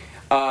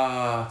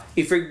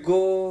 if we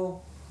go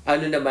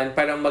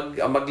parang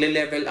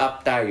magle-level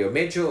up tayo,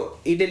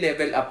 medyo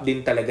i-level up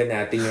din talaga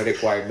natin yung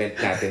requirement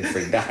natin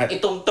for that.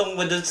 Itungtong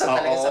mo dun sa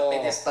talaga sa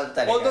pedestal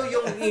talaga. Although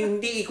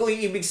hindi ko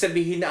ibig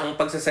sabihin na ang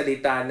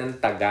pagsasalita ng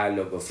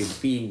Tagalog o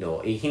Filipino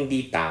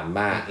hindi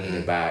tama,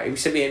 di ba? Ibig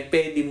sabihin,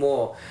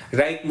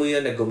 right mo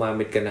yun na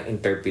gumamit ka ng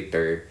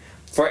interpreter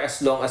for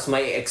as long as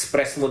may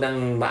express mo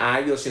ng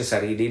maayos yung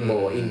sarili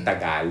mo in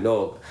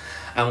Tagalog.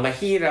 Ang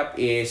mahirap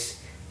is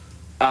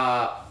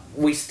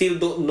we still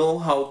don't know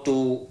how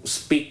to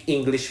speak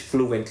English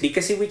fluently,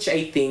 kasi which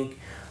I think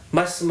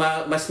mas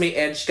may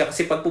edge ka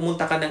kasi pag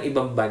pumunta ka ng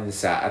ibang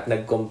bansa at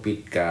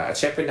nag-compete ka at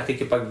syempre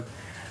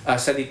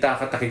salita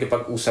ka,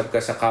 nakikipag-usap ka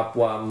sa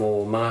kapwa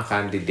mo, mga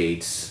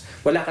candidates,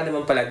 wala ka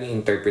naman palaging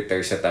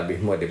interpreter sa tabi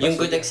mo, di ba?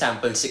 Yung good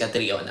example, si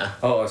Catriona.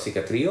 Oo, si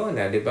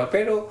Catriona, di ba?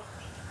 Pero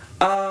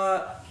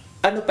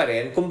pa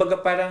rin, kumbaga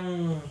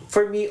parang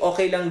for me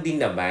okay lang din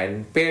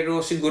naman,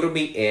 pero siguro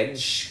may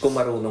edge kung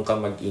marunong ka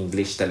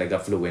mag-English talaga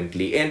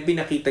fluently, and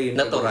pinakita yun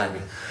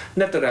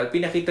natural,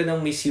 pinakita ng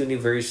Miss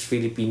Universe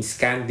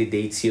Philippines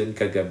candidates yun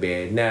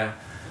kagabi na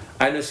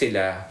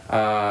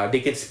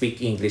they can speak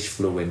English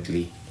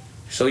fluently.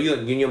 So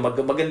yun yung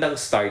magandang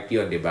start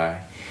yun, di ba?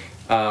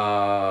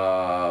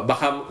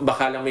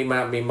 Baka lang may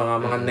mga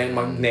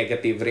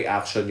negative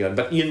reaction yun,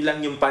 but yun lang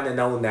yung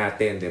pananaw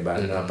natin, di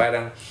ba?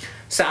 Parang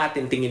sa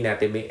atin, tingin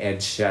natin may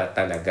edge siya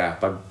talaga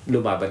pag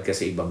lumaban ka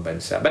sa ibang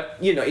bansa.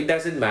 But, it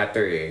doesn't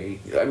matter eh.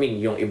 I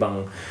mean, yung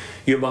mga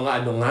di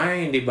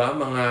ba?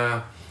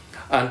 Mga,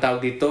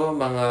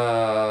 mga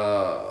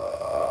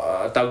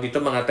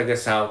taga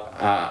South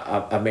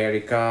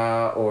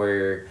America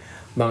or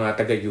mga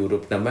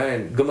taga-Europe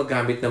naman,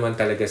 gumagamit naman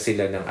talaga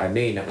sila ng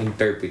ng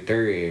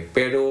interpreter eh.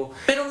 Pero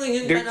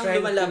ngayon parang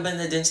lumalaban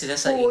na din sila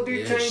sa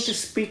English. They're trying to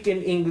speak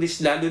in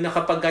English, lalo na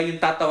kapag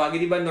yung tatawagin,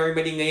 di ba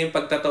normally ngayon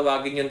pag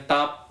tatawagin yung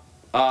top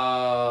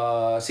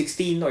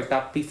 16 or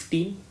top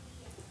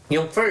 15,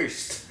 yung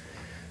first,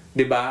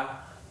 di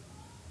ba?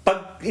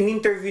 Pag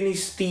in-interview ni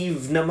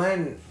Steve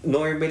naman,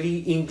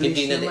 normally English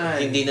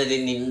hindi na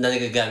din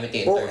nagagamit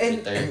yung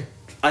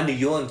interpreter.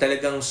 Yun,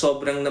 talagang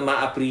sobrang na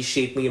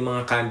ma-appreciate mo yung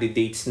mga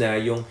candidates na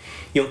yung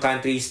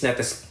country is not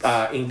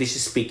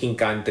English-speaking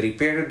country,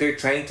 pero they're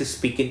trying to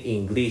speak in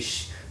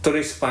English to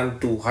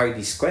respond to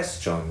Hardy's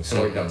questions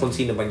or kung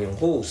sino man yung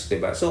host,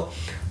 diba? So,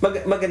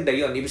 maganda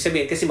yun. Ibig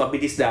sabihin, kasi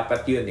mabilis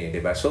dapat yun eh,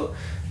 diba? So,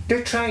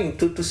 they're trying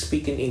to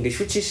speak in English,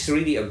 which is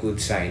really a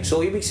good sign.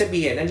 So, ibig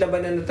sabihin, ang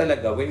labanan na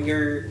talaga when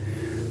you're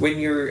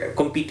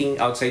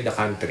competing outside the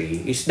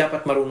country is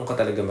dapat marunong ka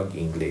talaga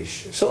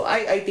mag-English. So,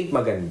 I think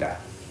maganda.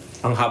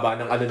 Ang haba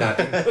ng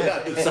natin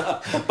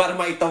para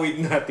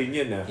maitawid natin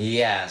yun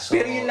Yeah, so...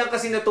 Pero yun lang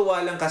kasi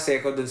natuwa lang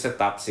kasi ko dun sa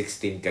top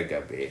 16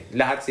 kagabi.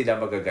 Lahat sila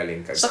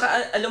magagaling kagabi.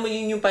 Saka alam mo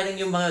yun yung parang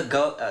yung mga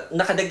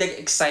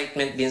nakadagdag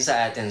excitement din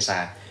sa atin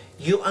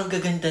yung ang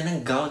gaganda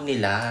ng gown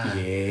nila.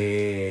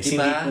 Yes.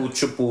 Diba? Hindi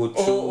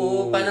putyo-putyo.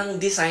 Oo, parang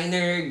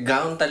designer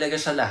gown talaga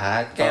sa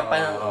lahat. Kaya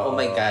parang, oh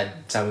my God,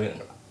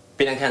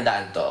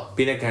 pinaghandaan to.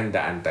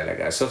 Pinaghandaan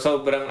talaga. So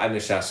sobrang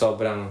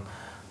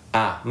sobrang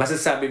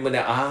masasabi mo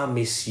na,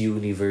 Miss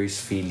Universe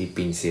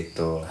Philippines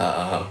ito.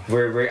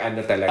 We're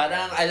talaga.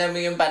 Parang, alam mo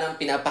yung parang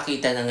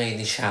pinapakita na ngayon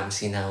ni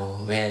Shamsi na,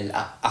 well,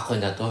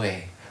 ako na to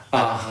eh.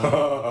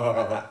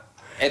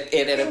 At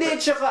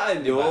Hindi, tsaka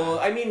ano,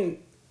 I mean,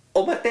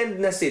 umattend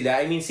na sila.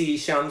 I mean, si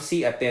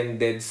Shamsi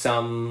attended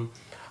some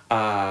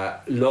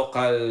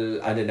local,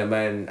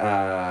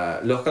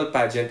 local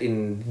pageant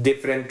in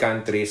different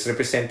countries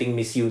representing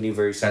Miss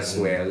Universe as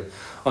well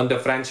on the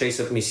franchise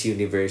of Miss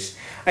Universe.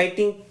 I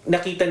think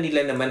nakita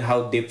nila naman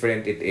how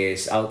different it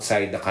is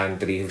outside the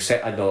country,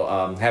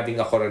 having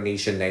a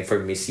coronation night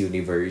for Miss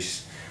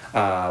Universe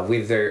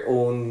with their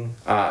own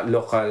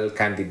local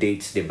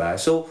candidates, 'di ba?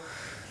 So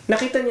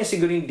nakita niya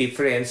siguro yung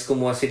difference,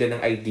 kumuha sila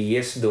ng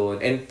ideas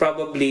doon, and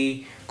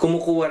probably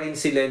kumukuha rin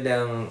sila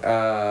ng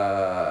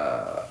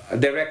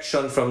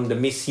direction from the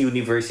Miss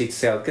Universe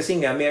itself, kasi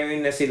nga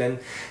meron na silang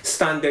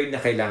standard na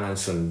kailangan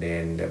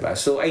sundin, diba?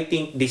 So I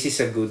think this is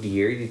a good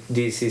year,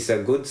 this is a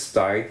good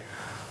start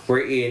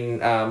wherein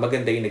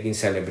maganda yung naging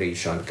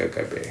celebration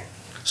kagabi.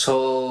 So,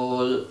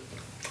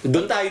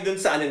 doon tayo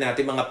sa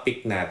natin, mga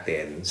pick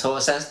natin.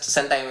 So,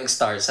 saan tayo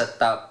mag-start? Sa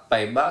top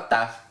 5 ba?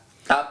 Top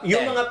 10?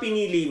 Yung mga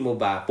pinili mo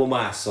ba,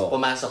 pumasok?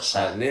 Pumasok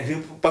siya.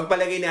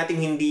 Pagpalagay natin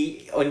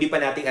hindi pa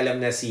natin alam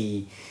na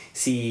si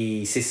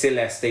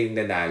Celeste yung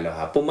nanalo,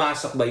 ha?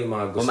 Pumasok ba yung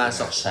mga gusto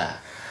Pumasok natin? siya.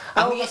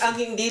 Ang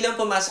hindi lang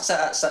pumasok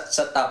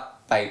sa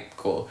top 5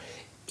 ko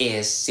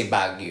is si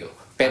Baguio.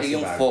 Pero Si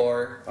yung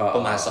Baguio. 4,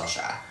 pumasok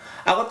siya.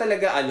 Ako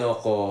talaga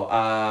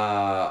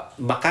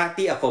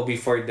Makati ako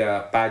before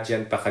the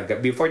pageant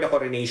before the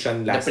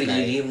coronation last The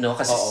night. prelim, no?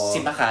 Kasi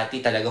si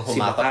Makati talagang Si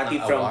humapat Makati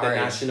ng from award. the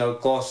national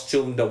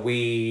costume, the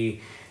way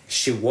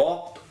she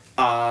walked,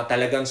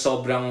 talagang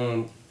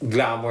sobrang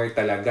glamour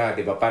talaga,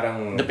 'di ba?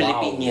 Parang The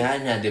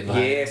Filipiniana, di ba?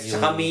 Yes,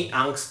 saka may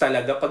angst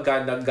talaga pag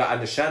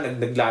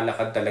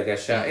naglalakad talaga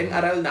siya. And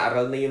aral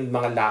na yung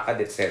mga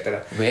lakad, etc.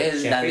 Well,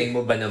 Siyempre, nanay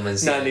mo ba naman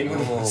si nanay mo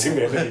si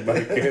Melanie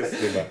Marquez,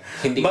 di ba?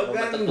 Hindi ko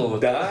matututo.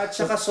 Maganda,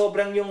 tsaka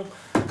sobrang yung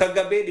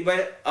kagabi, di ba,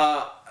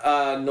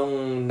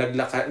 nung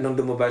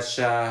lumabas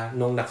siya,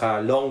 nung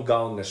naka long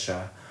gown na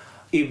siya,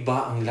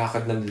 iba ang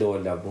lakad ng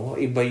lola mo,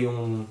 iba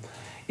yung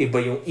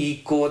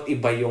ikot,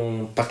 iba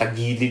yung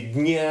patagilid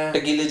niya.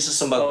 Tagilid sa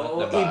sumagot,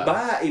 Oo,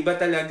 diba? iba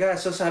talaga.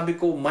 So sabi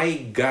ko,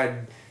 my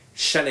God,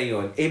 siya na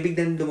yun.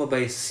 Biglang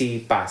lumabas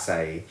si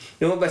Pasay.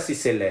 Lumabas si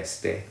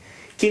Celeste.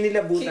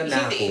 Kinilabutan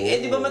na ako.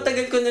 Di ba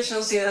matagal ko na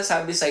siyang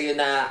sinasabi sa'yo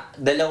na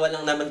dalawa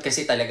lang naman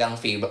kasi talaga ang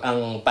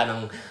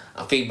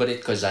favorite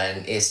ko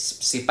dyan is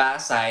si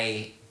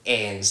Pasay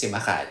and si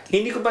Makati.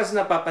 Hindi ko pa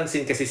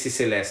napapansin kasi si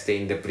Celeste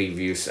in the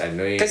previous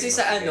Kasi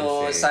sa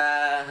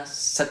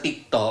sa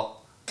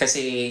TikTok,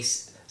 kasi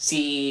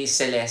si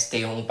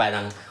Celeste yung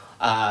parang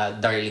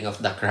darling of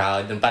the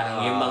crowd, yung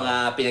parang yung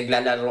mga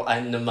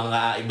pinaglalaroan ng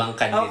mga ibang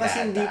kandidata.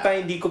 Kasi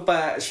hindi ko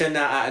pa siya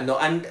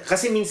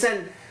kasi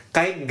minsan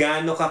kahit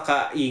gaano ka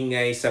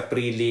kaingay sa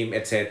prelim,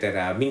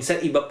 etc.,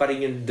 minsan iba pa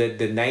rin yung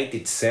the night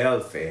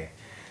itself, eh.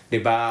 'Di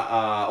ba?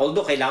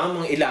 Although kailangan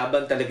mong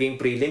ilaban talaga yung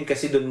prelim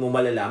kasi doon mo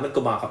malalaman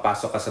kung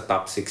makakapasok ka sa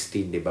top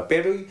 16, 'di ba?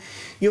 Pero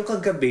yung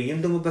kagabi,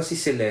 yung lumabas si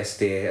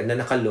Celeste na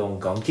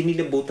naka-long gown,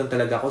 kinilabutan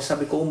talaga ako.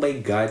 Sabi ko, oh my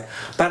God,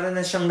 para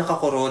na siyang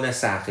nakakorona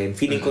sa akin.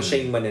 Feeling ko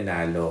siya yung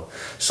mananalo.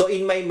 So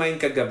in my mind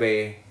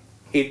kagabi,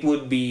 it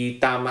would be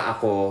tama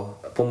ako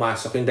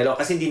pumasok yung dalawa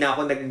kasi hindi na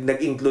ako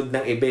nag-include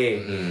ng iba.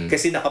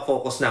 Kasi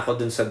nakafocus na ako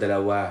dun sa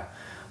dalawa.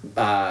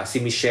 Si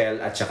Michelle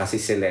at saka si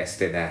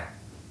Celeste na.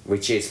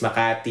 Which is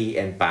Makati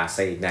and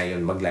Pasay na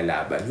yun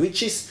maglalaban.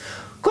 Which is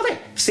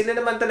correct. Sila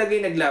naman talaga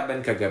yung naglaban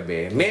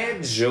kagabi.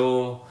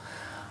 Medyo,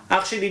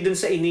 actually dun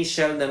sa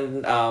initial ng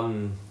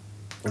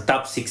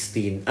top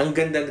 16, ang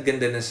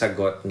ganda-ganda ng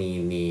sagot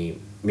ni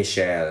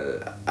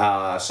Michelle.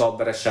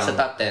 Sobra siyang... Sa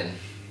top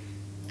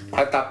 10.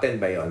 Top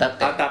 10 ba yun?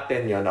 Top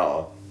 10 yun,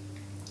 oo.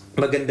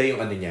 Maganda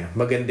yung niya.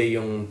 Maganda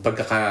yung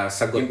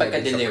pagkakasagot yung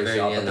pagka-deliver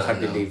niya.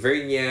 Pagkaka-deliver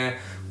niya.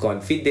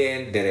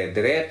 Confident,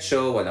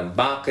 dire-diretso, walang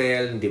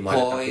buckle, hindi mo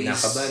halatang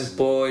kinakabahan,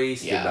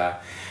 poise, Yeah. diba?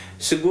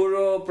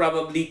 Siguro,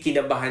 probably,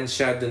 kinabahan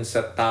siya dun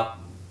sa top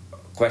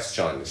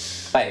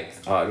questions.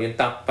 5. Yung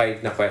top 5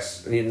 na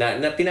question,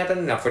 na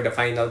tinatanong na for the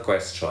final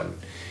question.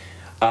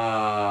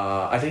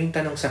 Ano yung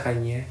tanong sa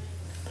kanya?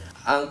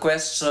 Ang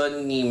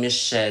question ni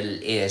Michelle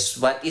is,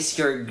 what is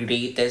your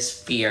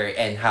greatest fear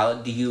and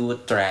how do you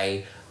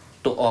try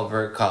to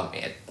overcome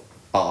it?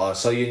 Oo,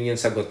 so yun yung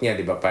sagot niya,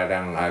 di ba?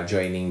 Parang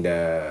joining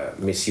the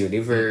Miss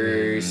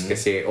Universe.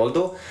 Kasi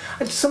although,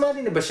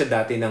 sumali na ba siya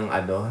dati ng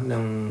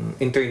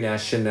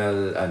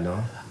international,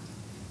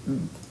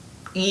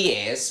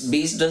 Yes,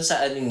 based dun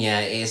sa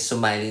niya is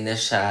sumali na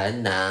siya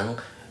ng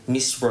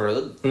Miss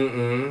World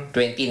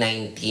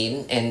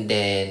 2019 and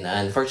then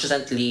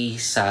unfortunately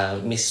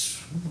sa Miss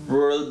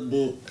World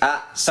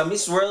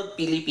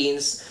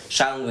Philippines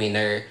siya ang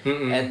winner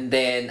and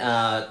then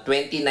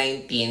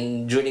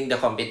 2019 during the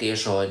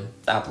competition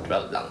top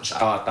 12 lang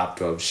siya. Top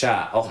 12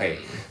 siya. Okay.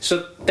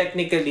 So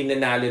technically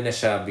nanalo na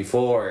siya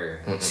before,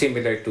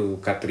 similar to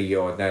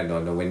Catriona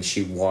when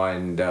she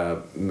won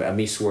the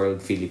Miss World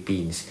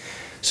Philippines.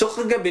 So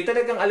kagabi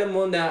talagang alam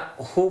mo na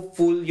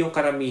hopeful yung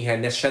karamihan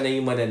na siya na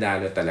yung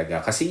mananalo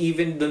talaga. Kasi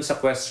even dun sa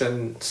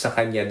question sa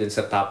kanya dun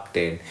sa top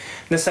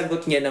 10,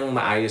 nasagot niya ng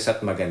maayos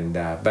at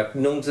maganda. But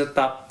nung sa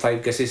top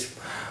 5 kasi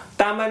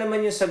tama naman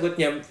yung sagot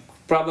niya.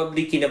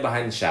 Probably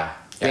kinabahan siya.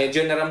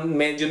 Medyo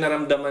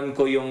naramdaman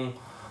ko yung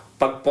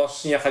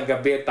pag-post niya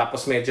kagabi,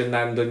 tapos medyo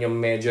nandun yung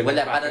medyo...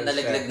 Wala, parang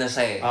nalaglag na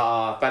siya eh.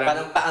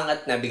 Parang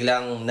paangat na,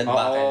 biglang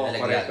nagbakal,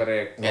 nalaglag.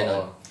 Correct.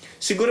 Ganon.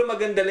 Siguro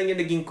maganda lang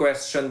yung naging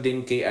question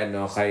din kay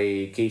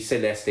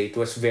Celeste. It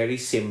was very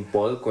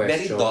simple question.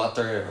 Very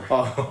daughter.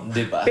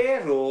 Diba?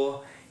 Pero,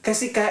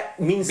 kasi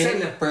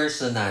minsan... Very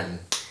personal.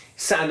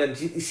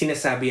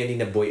 Sinasabi yan ni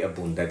na Boy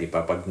Abunda, di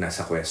ba, pag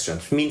nasa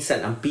questions.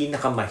 Minsan, ang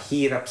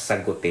pinakamahirap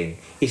sagutin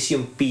is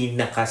yung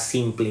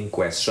pinakasimpleng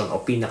question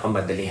o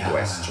pinakamadaling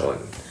question.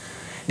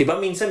 Di ba,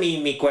 minsan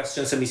may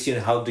question sa Miss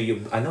Universe, how do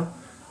you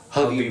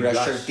brush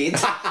your teeth?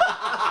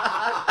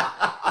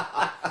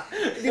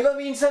 Di ba,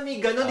 minsan may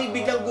gano'n,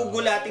 biglang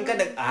gugulatin ka,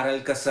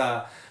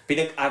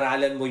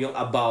 pinag-aralan mo yung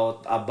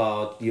about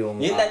yung...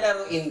 Yung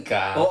lalaruin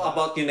ka.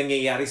 About yung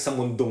nangyayari sa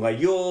mundo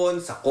ngayon,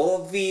 sa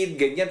COVID,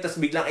 ganyan.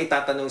 Tapos biglang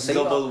itatanong sa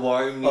global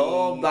warming.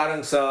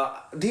 Parang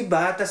di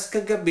ba? Tapos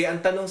kagabi, ang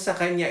tanong sa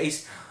kanya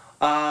is,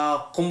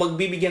 kung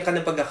magbibigyan ka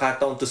ng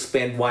pagkakataon to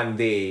spend one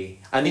day,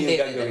 ano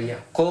yung gagawin niya?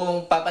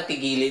 Kung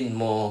papatigilin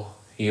mo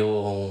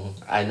yung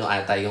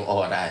yung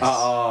oras.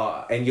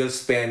 And you'll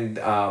spend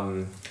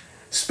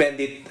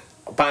it,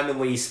 paano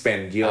mo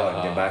i-spend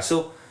yun, di ba?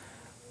 So,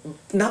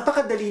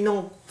 napakadali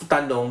nung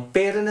tanong,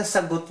 pero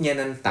nasagot niya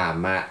ng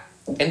tama.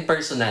 And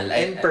personal.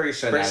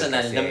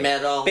 Personal kasi. Na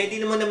merong...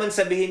 Pwede naman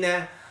sabihin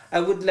na,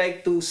 I would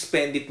like to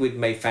spend it with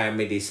my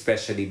family,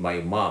 especially my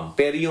mom.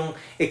 Pero yung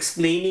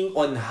explaining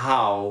on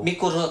how... May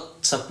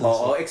kurot sa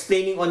puso.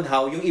 Explaining on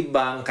how yung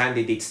ibang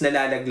candidates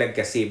nalalaglag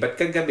kasi. But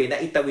kagabi,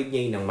 naitawid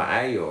niya yun ng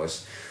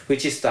maayos.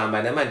 Which is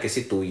tama naman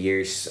kasi 2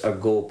 years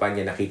ago pa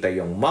niya nakita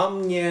yung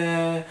mom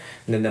niya,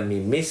 na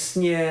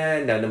nami-miss niya,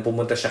 na nung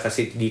pumunta siya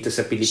kasi dito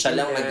sa Pilipinas. Siya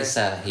lang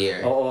mag-isa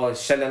here.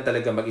 Siya lang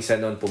talaga mag-isa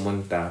noon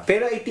pumunta.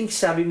 Pero I think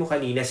sabi mo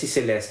kanina, si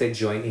Celeste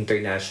joined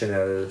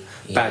international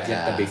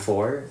pageant na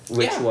before,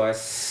 which was...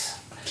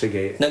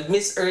 Sige.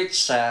 Nag-Miss Earth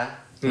siya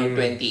noong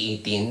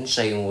 2018.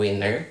 Siya yung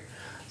winner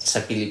sa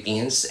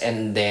Philippines.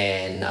 And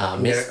then,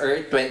 Miss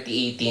Earth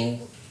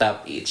 2018,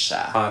 top 8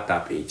 siya.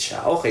 Top 8 siya.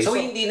 Okay. So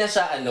hindi na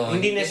siya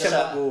hindi na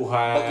siya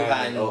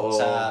baguhan.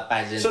 Sa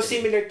pageant. So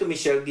similar to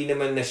Michelle, di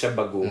naman na siya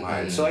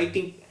baguhan. So I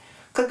think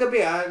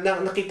kagabi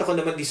nakita ko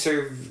naman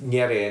deserve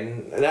niya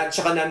rin. At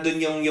saka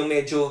nandun yung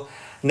medyo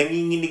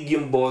nanginginig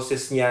yung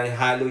boses niya,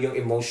 halo yung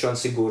emotion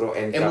siguro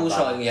and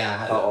emotion,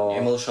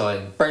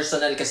 emotion.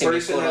 Personal kasi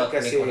may kurot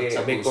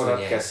sa puso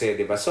niya. Kasi,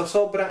 di ba? So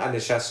sobrang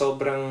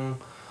sobrang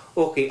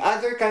okay.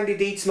 Other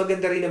candidates,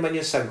 maganda rin naman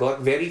yung sagot.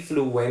 Very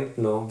fluent,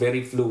 no? Very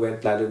fluent,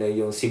 lalo na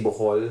yung si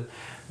Bohol.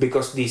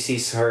 Because this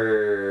is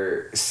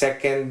her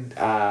second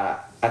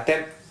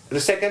attempt. The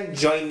second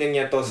join na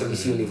niya to sa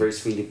Miss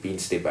Universe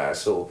Philippines, diba?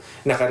 So,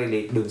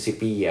 nakarelate dun si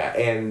Pia.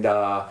 And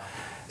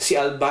si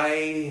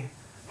Albay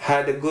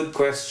had a good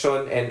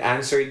question and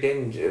answered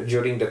din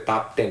during the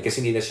top 10 kasi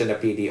hindi na siya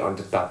napili on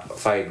the top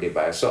 5,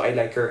 diba? So, I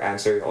like her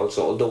answer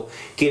also. Although,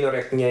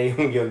 kinorek niya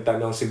yung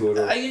tanong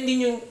siguro. Ayun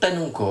din yung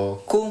tanong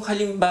ko. Kung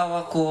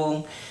halimbawa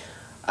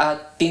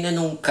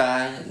tinanong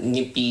ka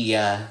ni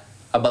Pia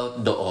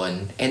about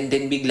doon and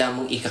then bigla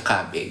mong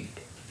ikakabig,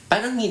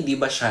 parang hindi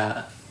ba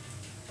siya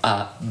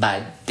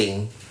bad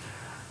thing?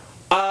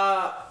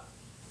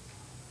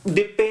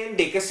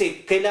 Depende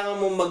kasi kailangan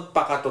mo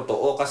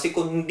magpakatotoo kasi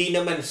kung hindi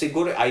naman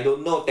siguro I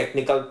don't know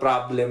technical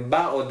problem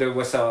ba o there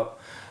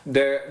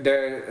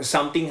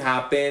something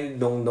happened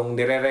nung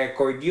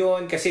nire-record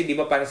yun kasi di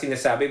ba parang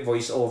sinasabi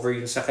voice over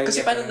yun sa kanya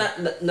kasi parang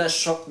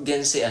na-shock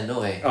din si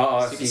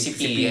si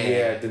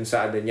Pia dun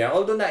sa niya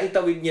although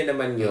naitawid niya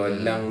naman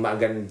yun ng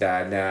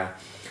maganda na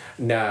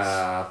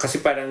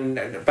kasi parang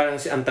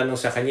ang tanong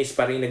sa kanya is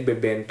parang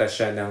nagbebenta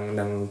siya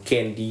ng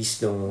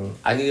candies nung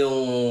ano yung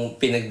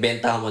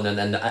pinagbenta mo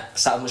noon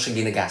saan mo siya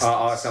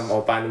ginagastos?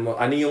 Paano mo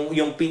ano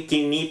yung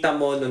kinita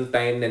mo nung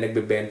time na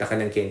nagbebenta ka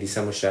ng candies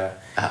saan mo siya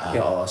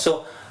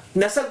so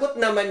nasagot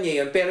naman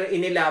niya yun pero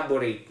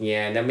inelaborate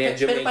niya na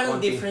medyo pero may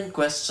parang different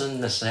question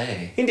na siya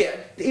hindi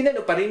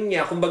inano pa rin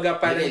niya kumbaga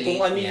parang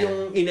kung ano niya.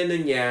 Yung inano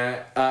niya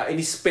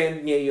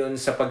in-spend niya yun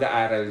sa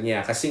pag-aaral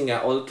niya kasi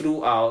nga all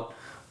throughout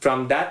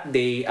from that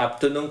day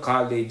up to nung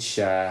college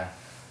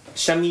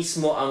siya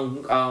mismo ang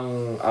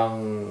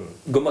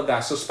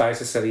gumagastos para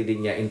sa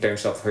sarili niya in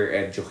terms of her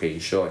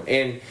education.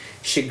 And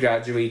she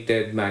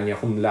graduated magna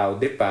cum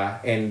laude pa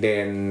and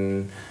then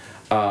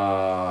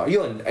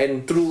yun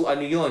and through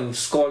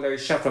scholar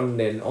siya from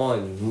then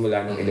on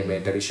mula nung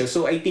elementary siya.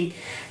 So I think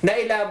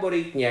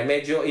na-elaborate niya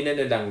medyo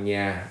lang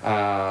niya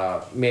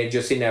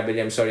medyo sinabi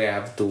niya I'm sorry I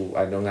have to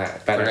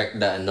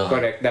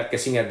correct that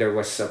kasi nga there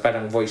was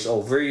parang voice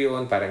over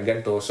yun parang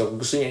ganito so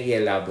gusto niya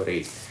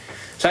i-elaborate.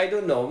 So I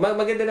don't know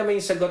maganda naman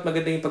yung sagot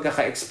maganda yung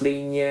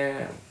pagkaka-explain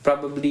niya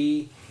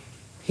probably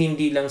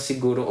hindi lang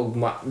siguro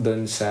ugma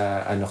doon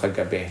sa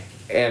kagabi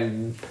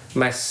and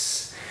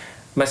mas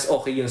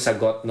okay yung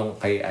sagot nung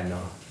kay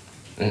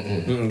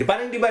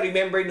Parang di ba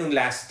remember nung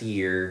last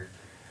year,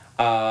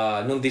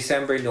 nung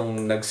December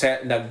nung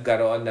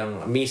nagkaroon ng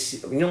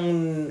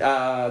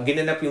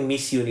ginanap yung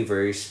Miss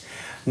Universe,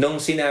 nung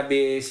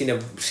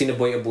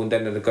sinaboy Abunda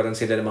na nagkaroon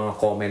sila ng mga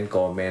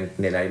comment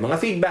nila, yung mga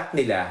feedback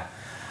nila,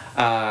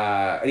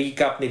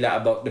 recap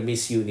nila about the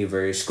Miss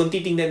Universe. Kung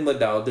titingnan mo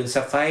daw dun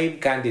sa 5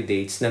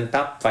 candidates ng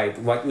top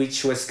 5,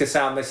 which was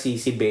kasama si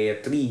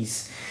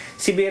Beatrice.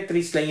 Si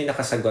Beatrice lang yung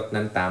nakasagot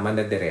ng tama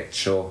na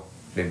diretsyo,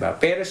 'di ba?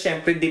 Pero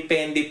syempre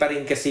depende pa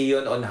rin kasi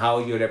 'yon on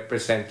how you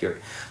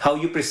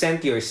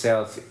present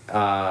yourself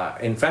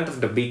in front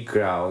of the big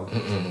crowd,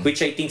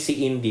 which I think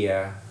si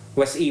India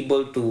was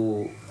able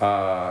to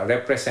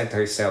represent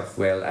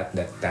herself well at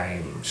that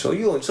time. So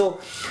yun.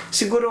 So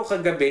siguro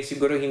kagabi,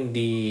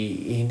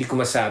 hindi ko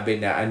masabi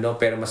na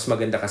pero mas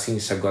maganda kasing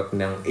sagot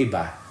ng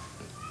iba.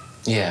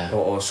 Yeah.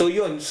 Oo. So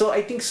yun. So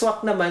I think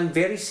swak naman,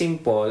 very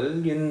simple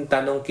yung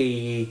tanong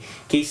kay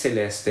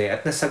Celeste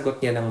at nasagot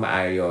niya ng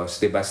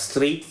maayos, 'di ba?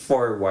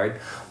 Straightforward,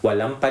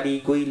 walang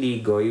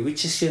paligoy-ligoy,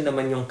 which is yun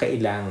naman yung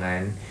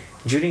kailangan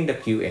during the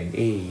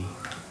Q&A.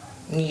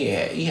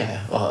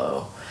 Yeah.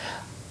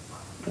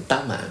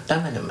 Tama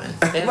naman.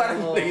 Pero,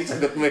 parang hindi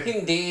sagot mo.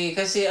 Hindi,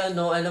 kasi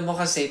ano mo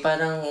kasi,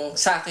 parang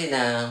sa akin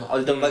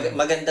although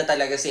maganda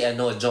talaga si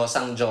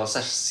Diyosang-Diyosa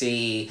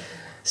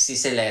si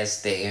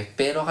Celeste,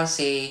 pero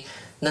kasi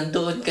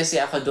nandoon kasi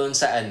ako doon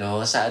sa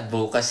sa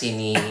advocacy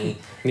ni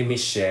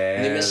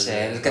Michelle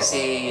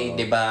kasi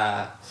 'di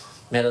ba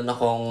meron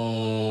akong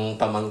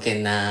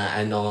pamangkin na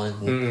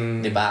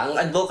 'di ba ang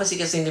advocacy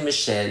kasi ni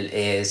Michelle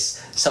is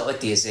sa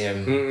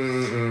autism.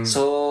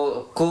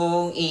 So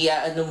kung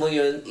mo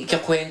yun,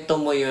 ikakwento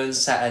mo yun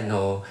sa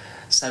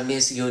sa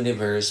Miss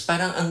Universe,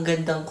 parang ang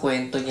gandang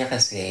kwento niya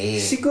kasi.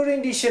 Siguro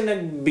hindi siya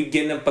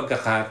nagbigyan ng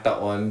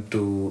pagkakataon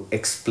to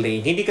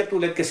explain. Hindi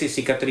katulad kasi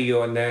si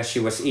Catriona, she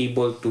was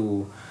able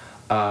to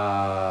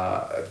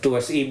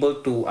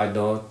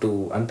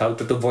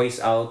voice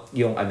out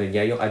yung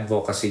yung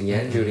advocacy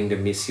niya during the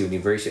Miss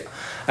Universe,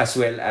 as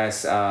well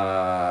as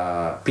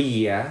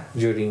Pia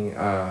during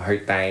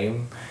her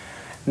time.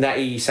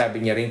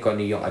 Sabi niya rin kung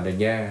ano yung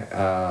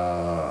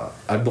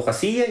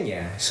advokasya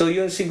niya. So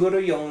yun siguro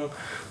yung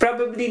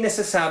probably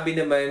nasasabi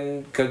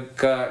naman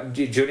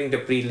during the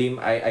prelim,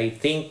 I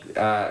think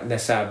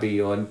nasabi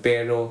yon,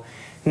 pero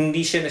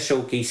hindi siya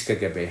na-showcase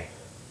kagabi.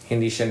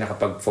 Hindi siya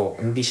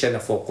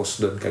na-focus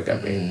doon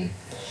kagabi.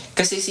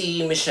 Kasi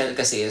si Michelle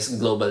kasi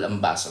is Global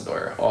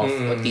Ambassador of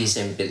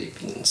Autism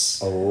Philippines.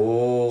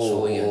 Oh.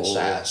 So, yun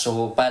siya.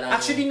 So, parang...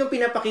 Actually, nung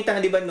pinapakita nga,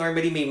 di ba,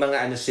 normally may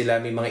mga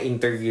may mga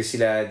interview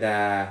sila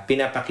na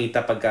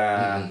pinapakita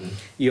pagka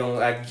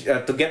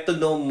to get to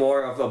know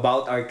more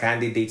about our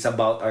candidates,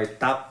 about our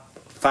top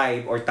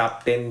 5 or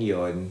top 10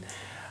 yon.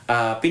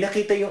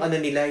 Pinakita yung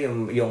nila,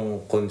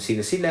 yung kung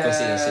sino sila.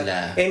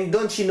 And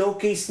doon,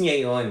 showcase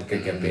niya yon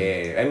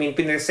kagabi. I mean,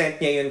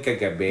 pinesent niya yon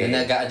kagabi.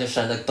 Na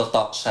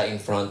nagto-talk siya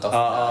in front of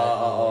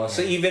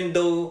So even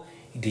though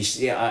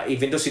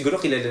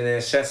siguro kilala na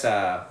siya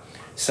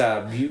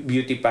sa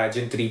beauty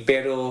pageantry,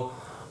 pero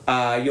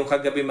yung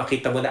kagabi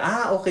makita mo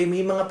na okay, may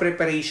mga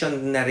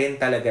preparation na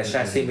rin talaga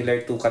siya,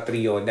 similar to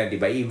Catriona,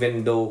 di ba? Even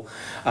though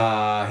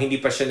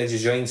hindi pa siya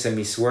nag-join sa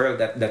Miss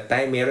World at that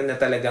time, meron na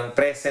talagang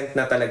present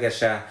na talaga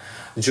siya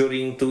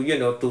during to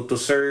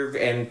serve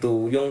and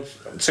to yung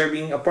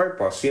serving a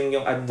purpose,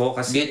 yung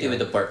advocacy. Beauty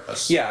with a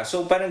purpose. Yeah,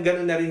 so parang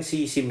gano'n na rin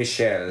si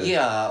Michelle.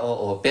 Yeah,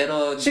 oo.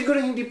 Pero siguro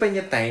hindi pa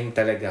niya time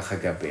talaga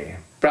kagabi.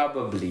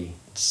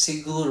 Probably.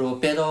 Siguro,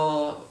 pero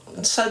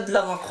sad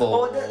lang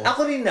ako.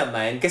 Ako rin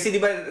naman. Kasi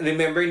di ba,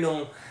 remember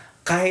nung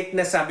kahit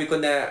na sabi ko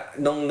na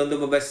nung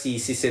lumabas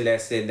si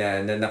Celeste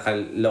na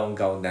naka-long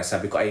gown na,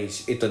 sabi ko ay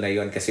ito na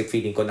yon kasi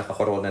feeling ko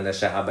naka-corona na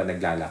siya habang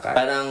naglalakad.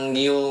 Parang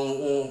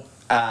yung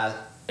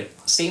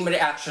same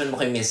reaction mo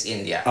kay Miss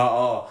India.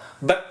 Oo.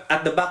 But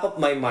at the back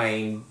of my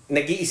mind,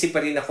 nag-iisip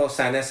pa rin ako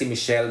sana si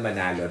Michelle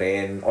manalo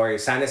rin or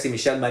sana si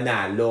Michelle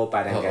manalo,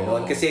 parang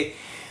gano'n. Kasi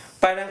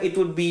parang it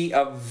would be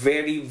a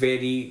very,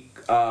 very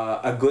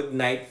a good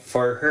night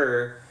for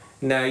her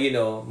na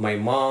my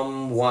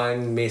mom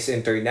won Miss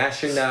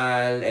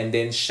International and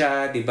then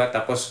siya, 'di ba?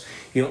 Tapos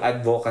yung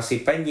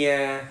advocacy pa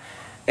niya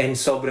and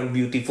sobrang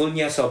beautiful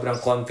niya, sobrang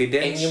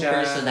confident and yung siya.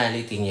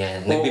 personality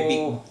niya,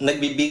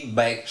 nagbi-big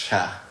bike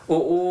siya.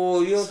 Oo,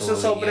 yung so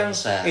sobrang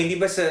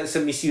hindi ba sa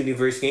Miss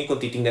Universe ngayon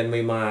kung titingnan mo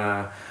yung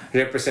mga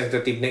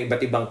representative ng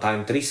iba't ibang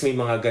countries, may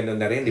mga gano'n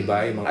na rin, 'di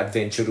ba? Yung mga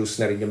adventurous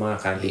na rin yung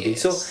mga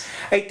candidates. So,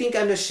 I think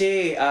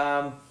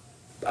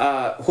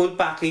whole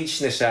package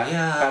na siya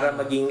para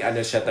maging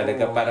siya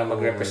talaga para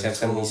mag-represent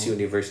sa Miss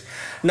Universe.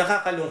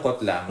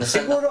 Nakakalungkot lang.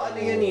 Siguro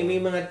yun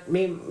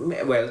may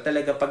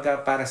talaga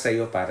pagka para sa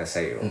iyo,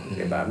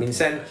 'di ba?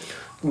 Minsan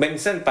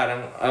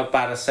parang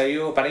para sa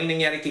iyo, parang yung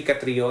nangyari kay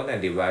Catriona,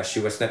 'di ba?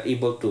 She was not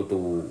able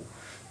to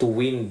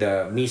win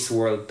the Miss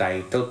World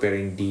title pero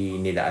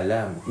hindi nila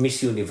alam.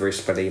 Miss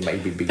Universe pala yung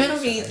maibibigay. Pero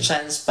may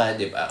chance pa,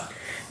 'di ba?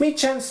 May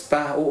chance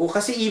pa. Oo,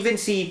 kasi even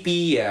si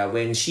Pia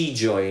when she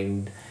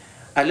joined,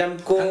 alam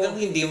ko hanggang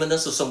hindi mo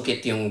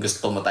nasusungkit yung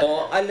gusto mo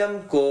talaga.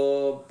 Alam ko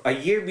a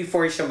year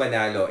before siya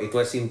manalo, it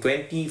was in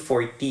 2014.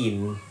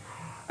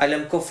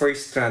 Alam ko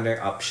first runner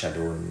up siya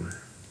doon.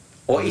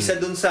 Isa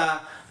doon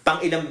sa pang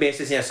ilang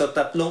beses niya. So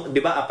tatlong, 'di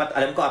ba,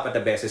 alam ko apat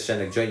na beses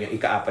siya nag-join, yung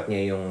ika-apat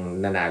niya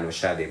yung nanalo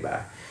siya, 'di ba?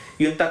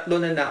 Yung tatlo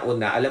na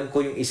nauna, alam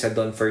ko yung isa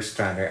doon first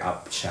runner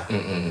up siya.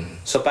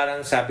 So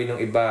parang sabi nung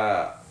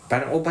iba,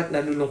 parang ba't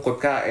nalulungkot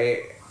ka,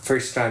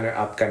 first runner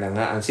up ka na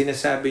nga. Ang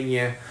sinasabi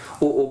niya,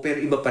 oo,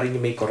 pero iba pa rin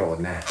yung may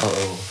corona.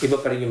 Oo. Iba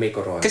pa rin yung may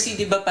corona. Kasi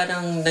 'di ba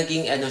parang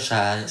naging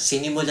siya,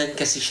 sinimulan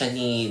kasi siya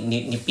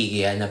ni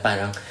Pia na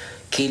parang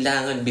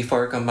kailangan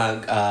before ka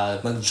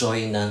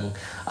mag-join ng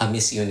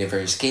Miss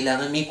Universe,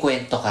 kailangan may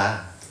kwento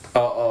ka.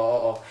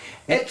 Oo.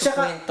 At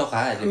saka kwento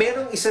ka, diba?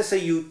 Merong isa sa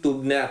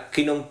YouTube na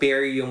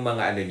kinompare yung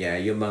mga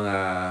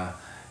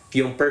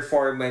yung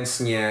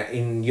performance niya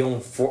in yung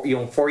 4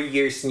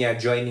 years niya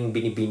joining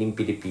Binibining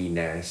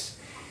Pilipinas.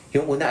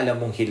 Yung una, alam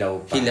mong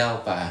hilaw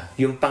pa.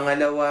 Yung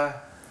pangalawa,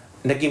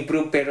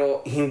 nag-improve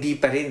pero hindi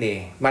pa rin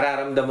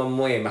mararamdaman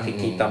mo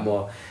makikita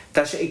mo.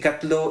 Tapos yung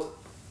ikatlo,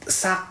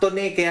 sakto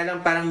na kaya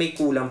lang parang may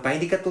kulang pa.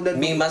 Hindi katulad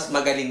may mas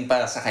magaling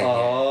para sa kanya.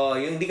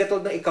 Yung hindi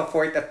katulad ng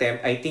ika-4th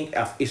attempt, I think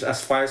is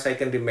as far as I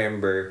can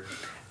remember,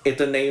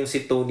 ito na yung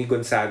si Tony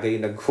Gonzaga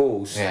yung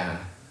nag-host.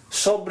 Yeah.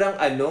 Sobrang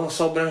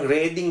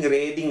ready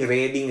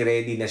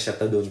na siya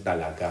doon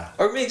talaga.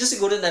 Or medyo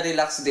siguro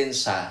na-relax din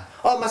siya.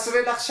 Mas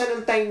relax siya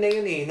nung time na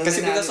yun nung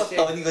kasi because of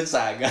Tony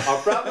Gonzaga.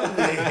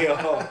 Probably.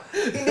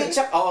 Hindi,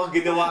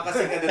 ginawa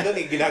kasi doon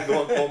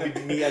ginagawang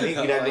comedy niya,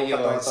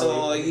 ginagawang katawa.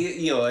 So,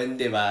 yun,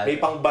 di ba?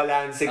 May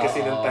pang-balance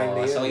kasi nung time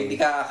na yun. So, hindi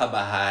ka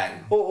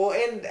kakabahan. Oo,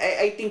 and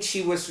I think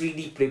she was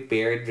really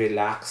prepared,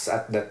 relaxed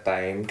at that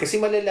time.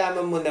 Kasi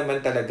malalaman mo naman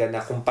talaga na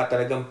kung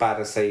talagang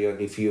para sa yun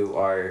if you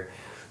are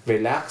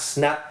relaxed,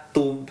 not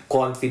too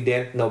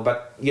confident,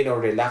 but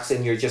relax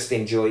and you're just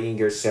enjoying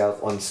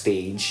yourself on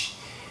stage.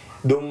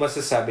 Doon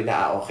masasabi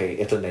na, okay,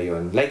 ito na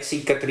yun. Like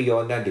si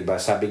Catriona, di ba?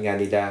 Sabi nga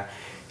nila,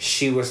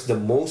 she was the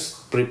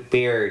most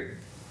prepared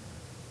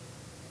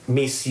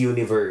Miss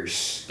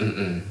Universe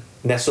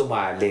na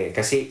sumali.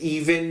 Kasi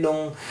even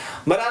nung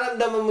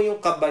mararamdaman mo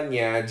yung kaba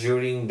niya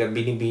during the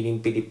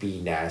Binibining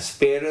Pilipinas,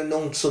 pero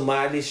nung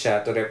sumali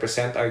siya to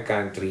represent our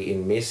country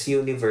in Miss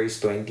Universe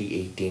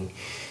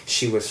 2018,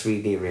 she was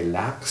really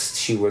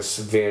relaxed. She was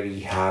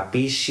very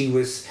happy.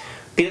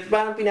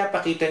 Parang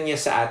pinapakita niya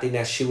sa atin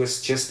na she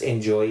was just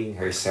enjoying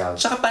herself.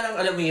 Saka parang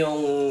alam mo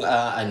yung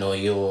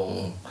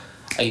yung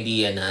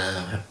idea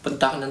na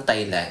punta ako ng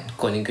Thailand,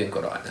 kunin ko yung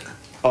corona.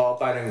 Oo,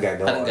 parang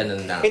gano'n. Parang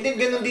gano'n na. And then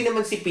gano'n din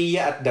naman si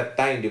Pia at that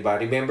time, di ba?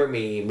 Remember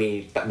may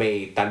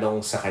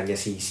tanong sa kanya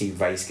si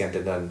Vice ganda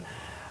doon.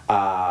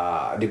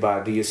 Di ba?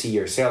 Do you see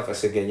yourself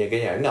as a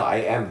ganyan-ganyan? No,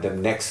 I am the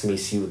next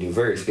Miss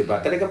Universe, di ba?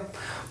 Talagang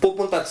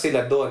pupunta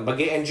sila doon.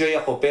 Mag-e-enjoy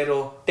ako,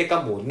 pero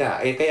teka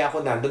muna. Kaya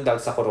ako nandun dahil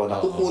sa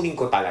corona. Kukunin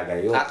ko talaga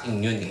yun. Aking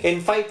yun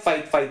And fight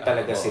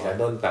talaga sila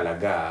doon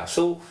talaga.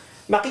 So,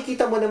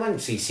 makikita mo naman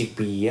si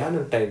Pia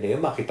nung time na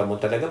yun, makita mo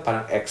talaga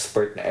parang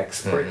expert,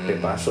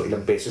 diba? So,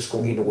 ilang beses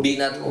kung inuulit.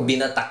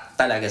 Binatak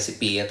talaga si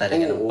Pia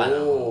talaga ng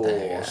panahon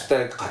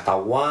talaga.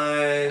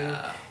 Katawan,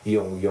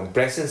 yung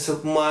presence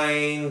of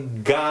mind,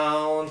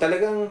 gown,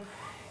 talagang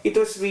it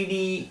was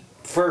really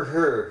for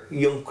her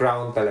yung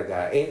crown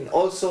talaga. And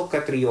also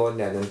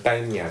Catriona nung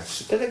time niya,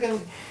 talagang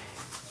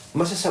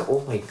masasabi, oh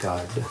my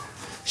God,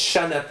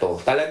 siya na to.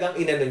 Talagang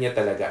inano niya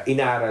talaga,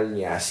 inaral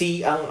niya.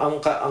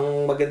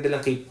 Ang maganda lang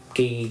kay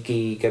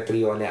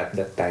Catriona at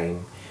that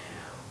time,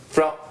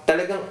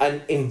 talagang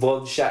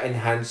involved siya and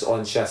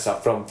hands-on siya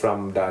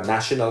from the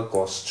national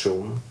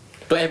costume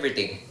to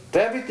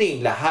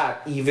everything,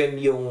 lahat,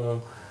 even yung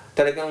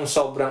talagang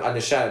sobrang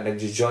siya,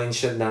 nag-join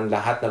siya ng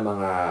lahat ng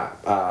mga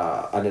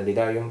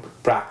nila, yung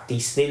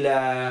practice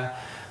nila,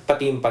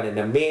 pati yung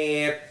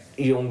pananamit,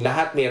 yung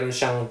lahat meron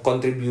siyang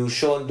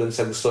contribution doon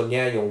sa gusto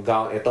niya, yung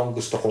gown, ang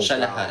gusto kong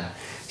gown.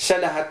 Siya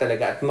lahat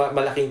talaga at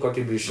malaking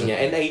contribution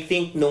niya. And I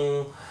think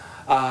nung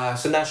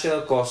sa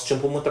national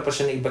costume, pumunta pa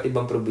siya ng iba't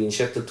ibang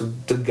probinsya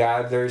to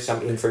gather some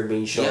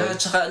information. Yeah,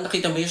 tsaka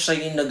nakita mo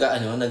siya yung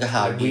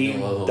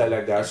nag-hobby.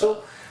 Talaga. So,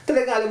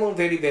 talaga alam mong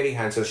very, very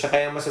handsome siya.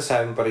 Kaya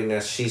masasabi pa rin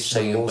na she's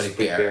the most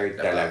prepared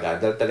talaga.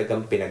 Dahil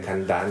talagang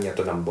pinaghandaan niya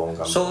to ng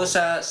bongga. So,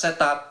 sa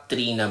top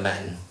 3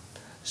 naman.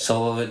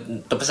 So,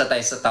 tapos na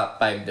tayo sa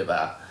top 5, di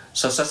ba?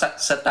 So, sa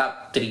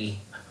top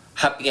 3,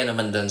 happy ka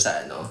naman doon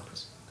sa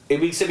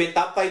Ibig sabihin,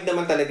 top 5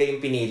 naman talaga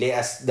yung pinili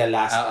as the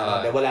last.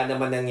 Wala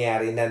naman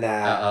nangyari na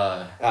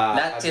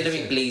lahat sila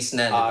may place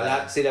na, diba?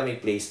 Lahat sila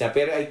may place na.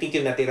 Pero I think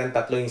yung natirang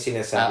tatlo yung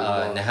sinasabi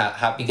mo.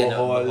 Happy ka na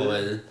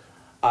Bohol.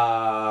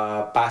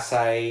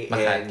 Pasay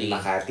and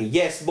Makati.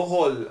 Yes,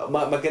 Bohol.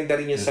 Maganda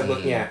rin yung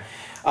sagot niya.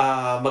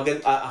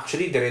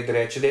 Actually,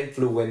 dire-diretso din,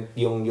 fluent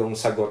yung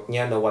sagot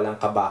niya na walang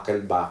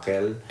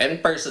kabakel-bakel.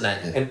 And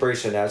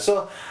personal.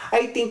 So,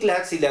 I think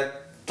lahat sila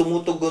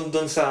tumutugon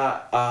dun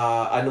sa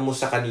mo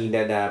sa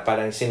kanina na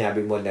parang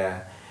sinabi mo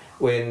na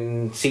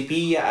when si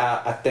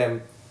Pia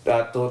attempt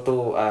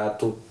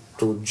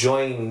to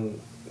join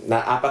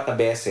na 4 na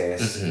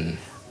beses,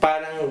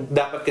 parang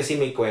dapat kasi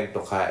may kwento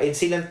ka. And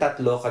silang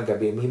tatlo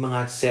kagabi, may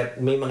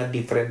mga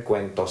different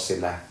kwentos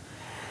sila.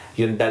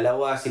 Yung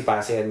dalawa, si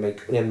Pasay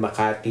and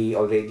Makati,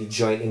 already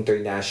joined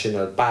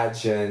international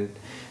pageant.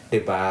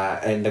 'Diba?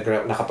 And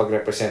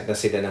nakapag-represent na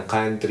sila ng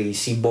country.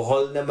 Si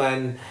Bohol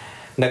naman,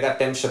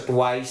 nag-attempt siya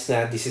twice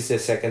na this is the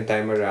second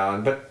time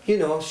around. But, you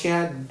know, she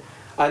had,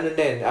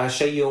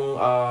 siya yung,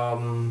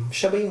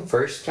 siya ba yung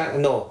first?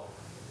 No.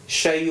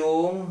 Siya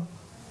yung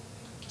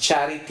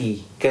charity.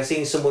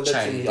 Kasi yung sumunod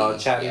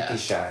charity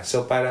siya.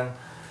 So, parang,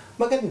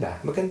 maganda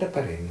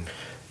pa rin.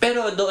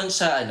 Pero doon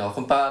sa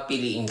kung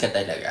papiliin ka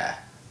talaga,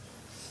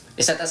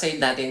 set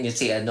aside natin yung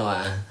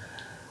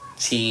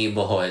si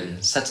Bohol.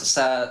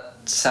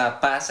 Sa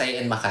Pasay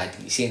and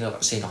Makati, sino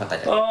ka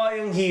talaga?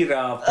 Yung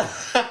hirap.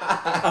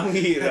 Ang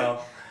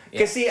hirap.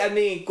 Yeah. Kasi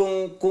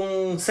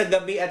kung sa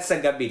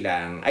gabi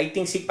lang, I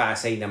think si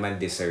Pasay naman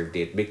deserved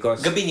it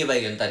because gabi niya ba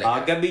yun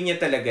talaga? Gabi niya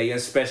talaga yun,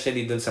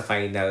 especially dun sa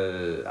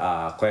final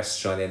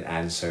question and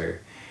answer.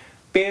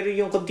 Pero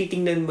yung kung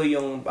titingnan mo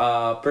yung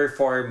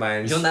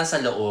performance, yung nasa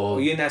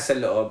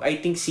loob, I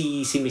think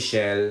si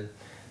Michelle,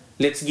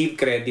 let's give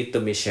credit to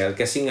Michelle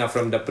kasi nga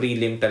from the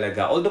prelim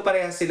talaga, although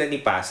parehas sila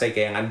ni Pasay,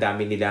 kaya ang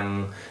dami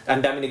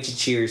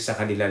nag-cheer sa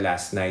kanila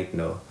last night,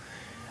 no?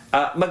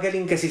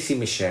 Magaling kasi si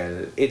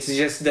Michelle. It's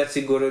just that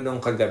siguro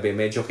nung kagabi,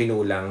 medyo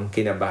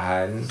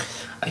kinabahan.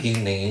 Ayun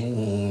na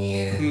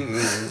yun.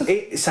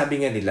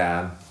 Sabi nga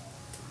nila,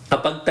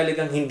 kapag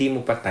talagang hindi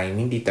mo pa time,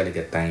 hindi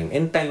talaga time.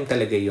 And time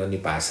talaga yon ni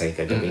Pasay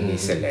kagabi, ni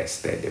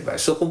Celeste, diba?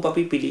 So kung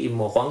papipiliin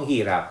mo, kung ang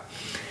hirap,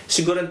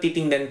 siguro ang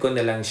titingnan ko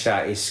na lang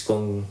siya is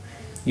kung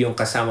yung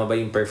kasama ba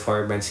yung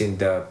performance in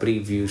the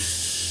previous,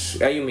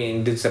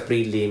 dun sa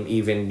prelim,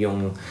 even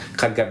yung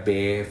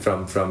kagabi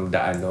from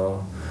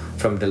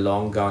the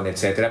long gown,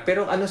 etc.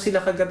 Pero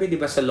sila kagabi,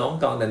 di ba, sa long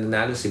gown,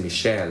 nanalo si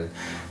Michelle.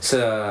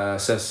 Sa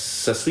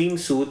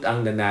swimsuit,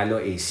 ang nanalo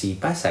si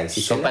Pasay,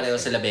 si So, Celeste. pareho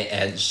sila may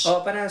edge?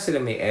 Pareho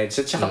sila may edge.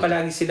 At saka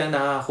palagi silang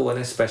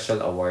nakakakuha ng special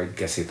award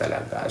kasi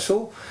talaga.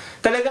 So,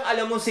 talagang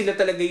alam mo sila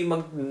talaga yung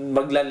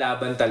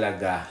maglalaban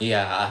talaga.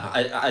 Yeah,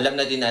 alam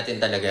na din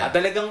natin talaga.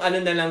 Talagang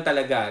na lang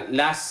talaga,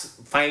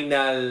 last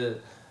final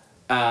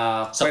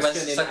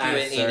question and answer.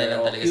 Q&A na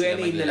lang talaga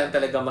Q&A na lang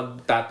talaga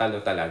magtatalo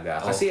talaga.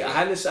 Kasi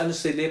halos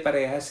sila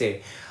parehas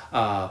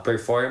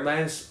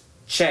performance,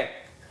 check.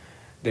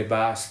 'Di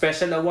ba?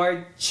 Special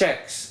award,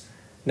 checks.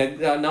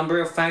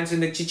 Number of fans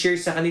na nag-cheer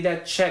sa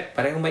kanila, check.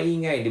 Parehong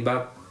maingay, 'di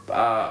ba?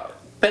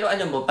 Pero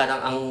alam mo,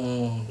 parang ang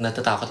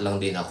natatakot lang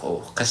din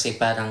ako.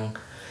 Kasi parang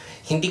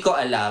hindi ko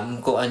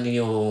alam kung ano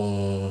yung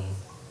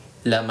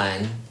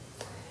laman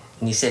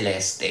ni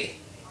Celeste.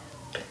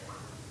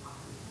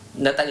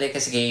 Natalay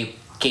kasi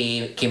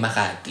kay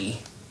Makati.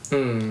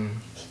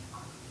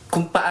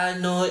 Kung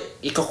paano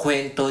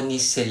ikukwento ni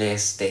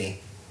Celeste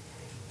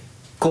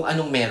kung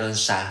anong meron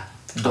siya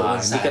doon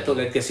sa... Hindi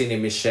katulad kasi ni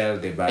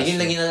Michelle, diba? Ayun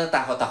lang yung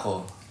natatakot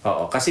ako.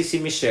 Oo, kasi si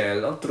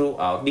Michelle,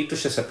 throughout, dito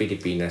siya sa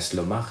Pilipinas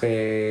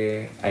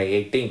lumaki,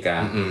 I think,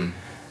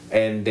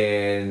 And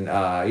then,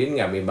 yun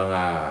nga, may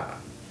mga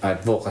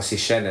advocacy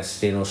siya na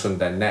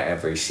sinusundan na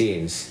ever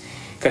since.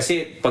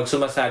 Kasi pag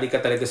sumasali ka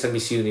talaga sa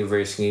Miss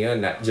Universe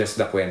ngayon, not just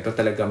the kwento,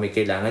 talaga may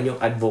kailangan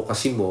yung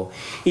advocacy mo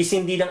is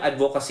hindi lang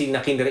advocacy na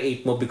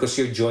kinreate mo because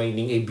you're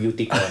joining a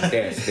beauty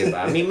contest, di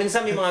ba?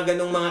 Minsan may mga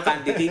ganong mga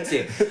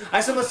candidates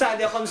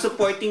sumasali ako, I'm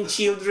supporting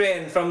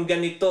children from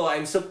ganito,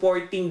 I'm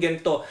supporting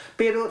ganito.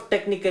 Pero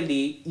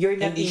technically,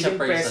 you're not hindi even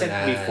present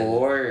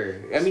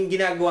before.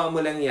 Ginagawa mo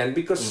lang yan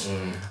because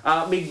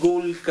may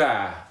goal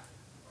ka.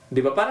 Di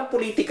ba? Parang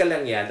politika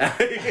lang yan.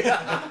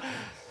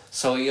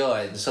 So,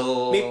 yun.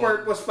 So, may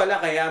purpose pala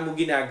kaya mo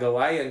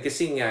ginagawa yun.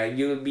 Kasi nga,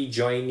 you'll be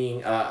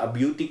joining a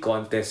beauty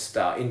contest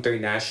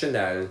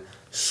international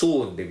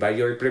soon, di ba?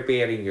 You're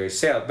preparing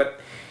yourself. But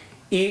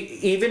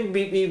even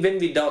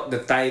without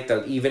the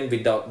title, even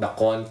without the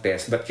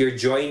contest, but you're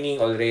joining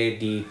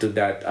already to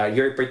that,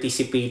 you're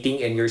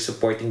participating and you're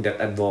supporting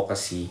that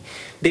advocacy,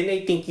 then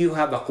I think you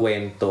have a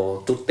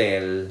kwento to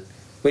tell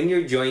when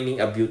you're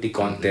joining a beauty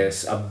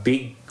contest, a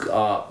big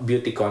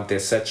beauty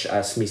contest such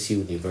as Miss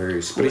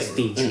Universe.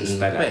 Prestigious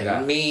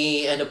talaga.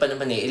 May pa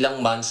naman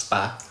ilang months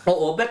pa.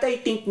 Oo, but I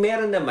think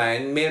meron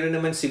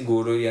naman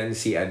siguro yan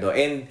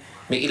and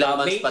may ilang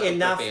months pa to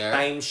enough prepare.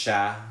 time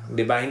siya,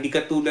 'di ba? Hindi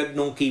katulad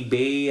nung kay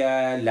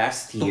Bea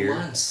last year.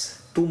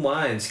 2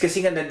 months.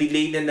 Kasi nga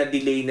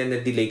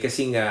na-delay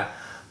kasi nga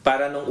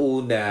para nung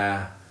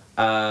una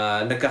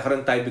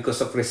nagkakaroon tayo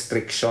because of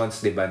restrictions,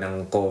 'di ba,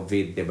 ng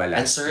COVID, 'di ba,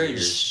 last year.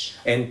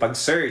 And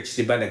pag-search,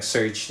 'di ba,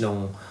 nag-search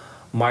nung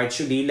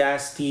March ulit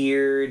last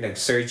year,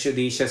 nag-search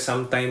ulit siya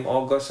sometime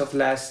August of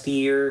last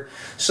year.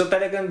 So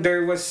talagang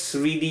there was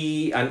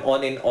really an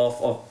on and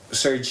off of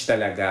search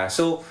talaga.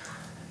 So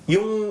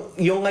yung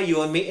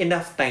ngayon may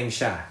enough time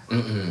siya.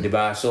 'Di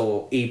ba?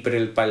 So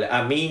April pala,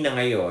 May na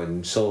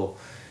ngayon. So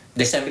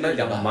December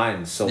lang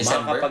months. So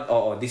December?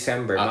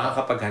 December,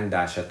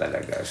 makakapaghanda siya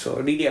talaga. So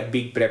really a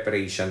big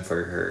preparation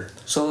for her.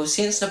 So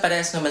since na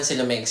parehas naman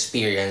sila may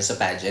experience sa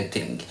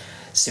pageanting,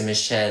 si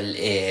Michelle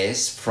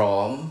is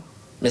from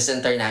Miss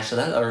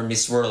International or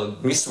Miss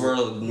World? Miss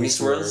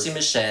World si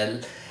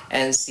Michelle.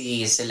 And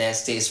si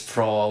Celeste is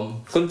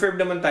from... Confirm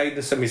naman tayo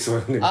dun sa Miss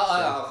World.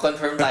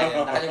 Confirm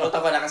tayo.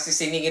 Nakalimutan ko na kasi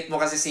siningit mo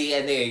kasi si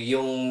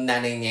yung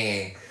nanay niya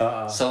eh.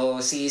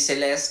 So, si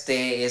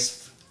Celeste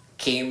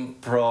came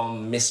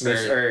from Miss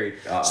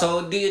Earth.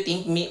 So, do you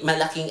think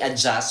malaking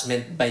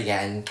adjustment ba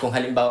yan? Kung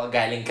halimbawa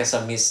galing ka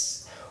sa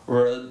Miss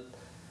World,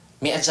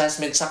 may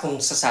adjustment sa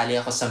kung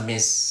sasali ako sa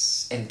Miss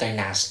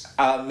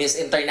International. Miss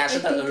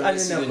International or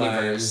Miss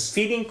Universe?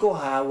 Feeling ko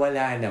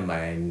wala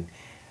naman.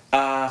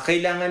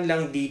 Kailangan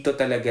lang dito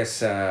talaga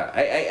sa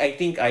I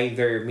think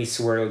either Miss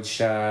World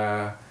siya,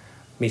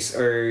 Miss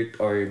Earth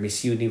or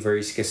Miss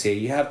Universe kasi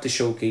you have to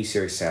showcase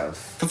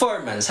yourself.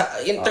 Performance,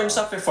 in terms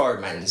of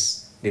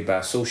performance. 'Di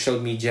ba?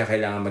 Social media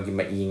kailangan maging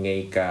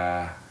maingay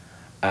ka.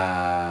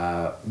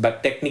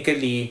 But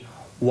technically,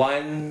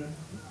 one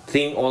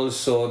thing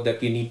also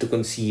that you need to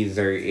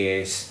consider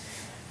is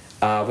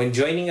when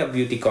joining a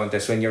beauty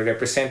contest, when you're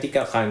representing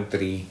a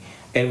country,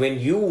 and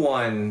when you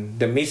won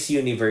the Miss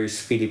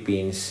Universe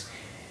Philippines,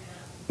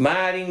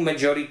 maaaring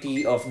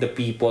majority of the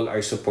people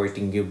are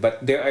supporting you.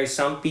 But there are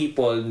some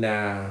people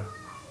na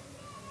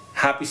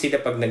happy sila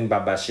pag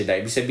nagbabash sila.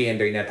 Ibig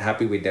sabihin, they're not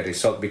happy with the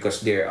result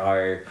because they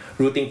are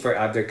rooting for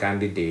other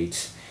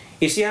candidates.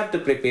 Is you have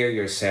to prepare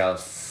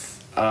yourself.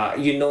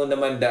 You know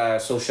naman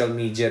the social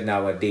media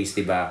nowadays,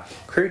 di ba?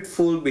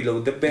 Hurtful,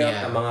 below the belt,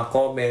 ang mga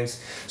comments.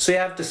 So you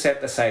have to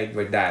set aside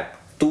with that.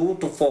 To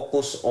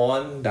focus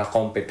on the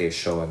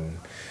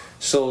competition.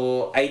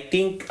 So, I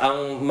think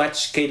ang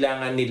much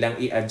kailangan nilang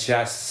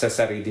i-adjust sa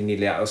sarili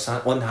nila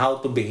on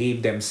how to behave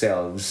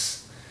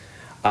themselves.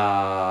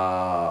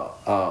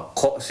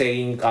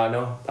 Saying,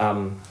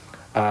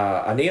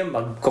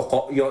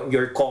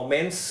 your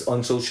comments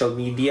on social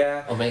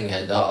media. Oh my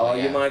God.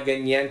 Yung mga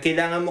ganyan.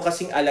 Kailangan mo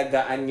kasing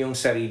alagaan yung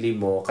sarili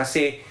mo.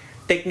 Kasi,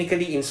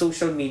 technically, in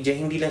social media,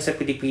 hindi lang sa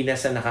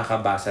Pilipinas na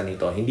nakakabasa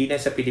nito. Hindi lang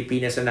sa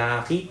Pilipinas na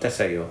nakakita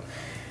sa'yo.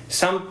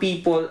 Some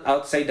people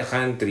outside the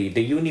country, the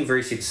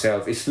universe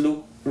itself is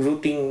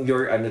rooting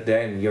your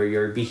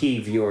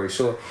behavior.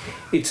 So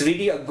it's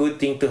really a good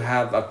thing to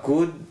have a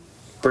good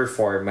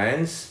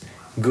performance,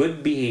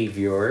 good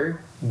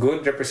behavior,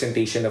 good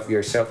representation of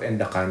yourself and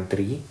the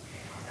country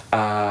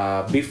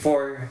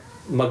before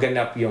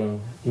maganap yung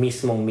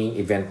mismong main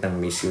event ng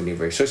Miss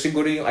Universe. So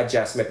siguro yung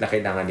adjustment na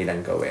kailangan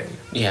nilang gawin.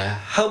 Yeah.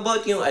 How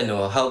about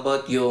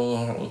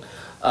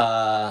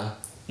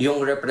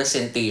yung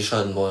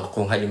representation mo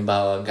kung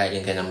halimbawa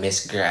galing ka ng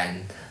Miss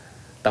Grand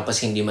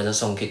tapos hindi mo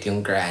nasungkit yung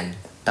Grand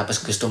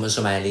tapos gusto mo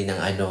sumali ng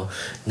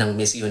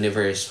Miss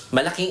Universe,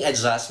 malaking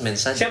adjustment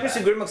sa Siyempre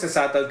siguro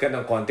magsasattle ka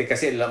ng konti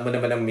kasi alam mo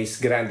naman ng Miss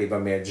Grand, di ba,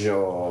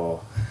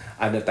 medyo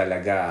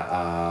talaga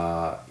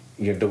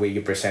yung the way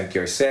you present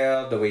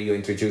yourself, the way you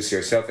introduce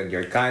yourself and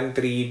your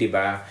country, di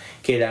ba,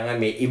 kailangan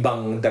may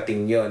ibang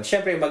dating yon.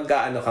 Siyempre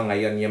ka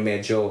ngayon yung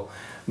medyo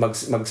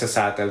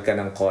magsasattle ka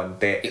ng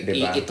konti,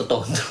 di ba?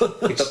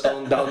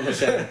 Ito-tone down mo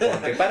siya ng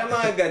konti. Para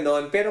mga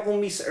ganon. Pero kung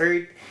Miss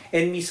Earth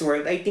and Miss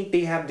World, I think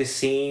they have the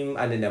same,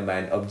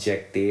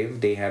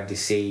 objective. They have the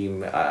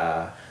same,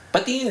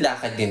 Pati yung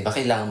lakad din, ba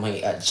kailangan mo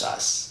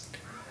i-adjust?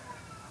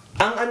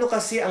 Ang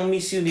kasi, ang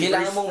Miss Universe...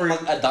 Kailangan mong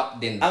mag-adapt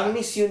din ba? Ang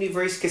Miss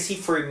Universe kasi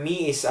for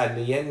me is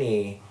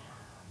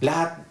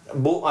lahat,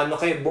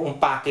 buong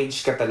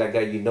package ka talaga.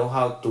 You know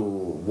how to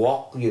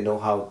walk, you know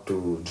how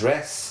to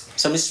dress.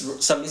 Sa Miss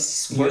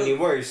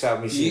Universe,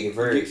 Miss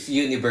Universe.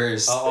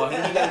 Universe. Oo,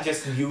 hindi lang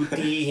just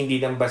beauty, hindi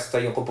lang basta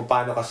yung kung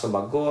paano ka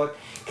sumagot.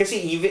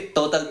 Kasi even,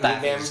 total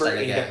package remember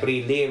talaga. In the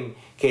prelim,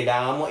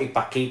 kailangan mo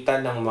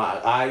ipakita ng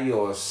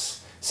maayos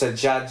sa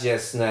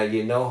judges na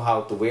you know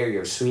how to wear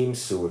your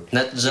swimsuit.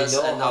 Not just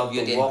you know how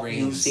to walk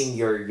brains. using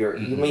your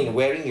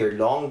wearing your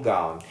long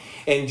gown.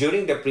 And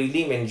during the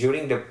prelim and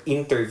during the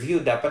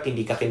interview, dapat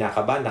hindi ka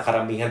kinakabahan.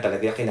 Nakaramihan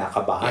talaga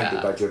kinakabahan, di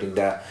ba? During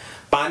the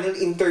panel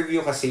interview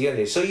kasi yun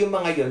eh. So yung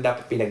mga yun,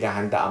 dapat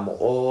pinaghahandaan mo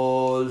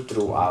all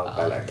throughout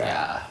talaga.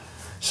 Yeah.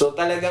 So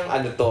talagang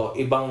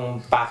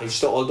ibang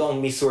package to. Although ang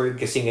Miss World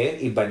kasi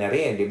ngayon, iba na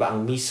rin, di ba?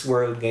 Ang Miss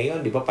World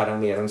ngayon, di ba?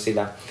 Parang meron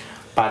silang,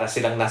 para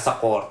silang nasa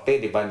korte,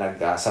 di ba?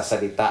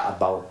 Nagsasalita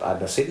about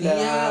sila.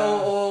 Yeah,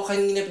 oo.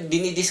 Kanina,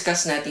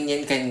 dinidiscuss natin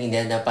yan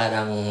kanina na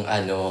parang,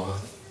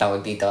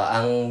 tawag dito,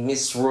 ang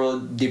Miss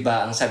World, di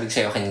ba, ang sabi ko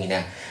sa'yo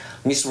kanina,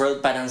 Miss World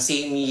parang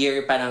same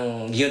year,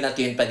 parang yun at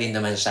yun pa din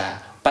naman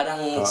siya. Parang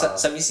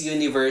sa Miss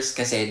Universe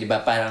kasi, di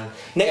ba, parang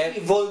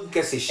nag-evolve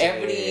kasi siya.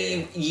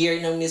 Every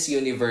year ng Miss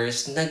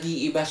Universe,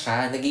 nag-iiba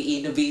siya,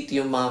 nag-i-innovate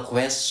yung mga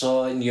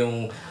question,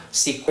 yung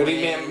sequence.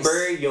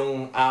 Remember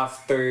yung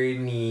after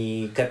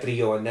ni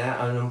Catriona,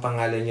 anong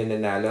pangalan niya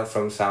nanalo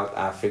from South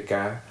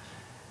Africa?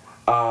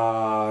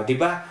 Di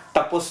ba?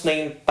 Tapos na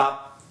yung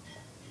top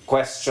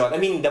question.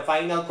 The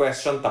final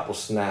question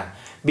tapos na.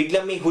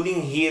 Biglang may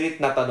huling hirit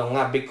na tanong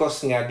nga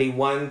because nga they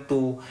want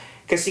to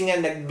kasi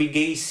nga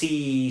nagbigay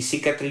si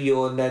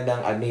Catriona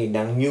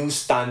ng new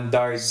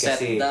standard Set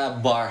kasi. the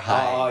bar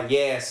high.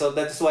 Yeah. So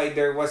that's why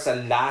there was a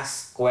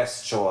last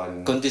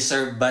question. Kung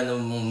deserve ba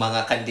ng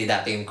mga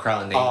kandidato yung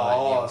crown na yun?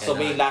 Yung So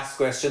may last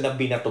question na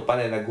binato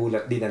pa na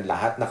nagulat din ang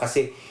lahat na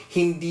kasi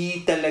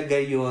hindi talaga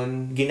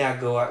yun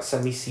ginagawa sa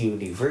Miss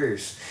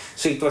Universe.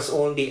 So it was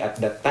only at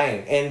that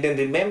time. And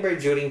then remember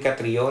during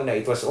Catriona,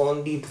 it was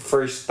only the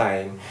first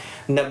time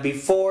na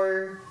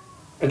before,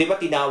 di ba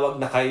tinawag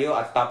na kayo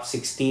at top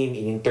 16,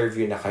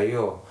 in-interview na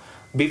kayo.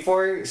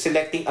 Before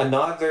selecting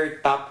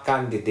another top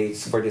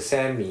candidates for the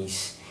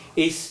semis,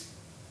 is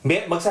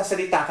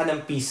magsasalita ka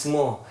ng piece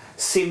mo.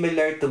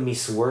 Similar to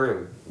Miss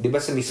World. Di ba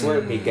sa Miss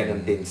World, may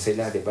ganun din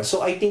sila, di ba?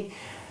 So I think,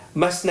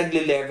 mas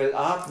nagle-level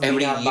up,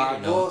 Every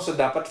binabago, year, no? so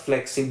dapat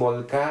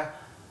flexible ka.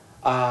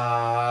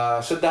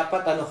 So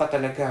dapat ka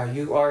talaga,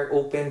 you are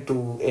open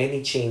to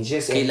any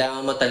changes.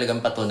 Kailangan mo talagang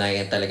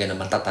patunayan talaga na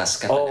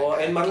matatas ka Oo,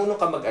 talaga. and marunong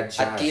ka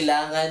mag-adjust. At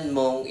kailangan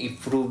mong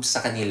i-prove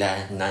sa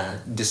kanila na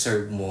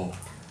deserve mo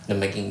na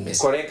maging Miss.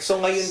 Correct. So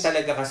ngayon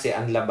talaga kasi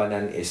ang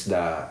labanan is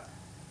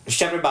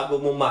Siyempre bago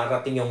mo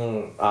marating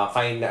yung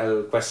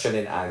final question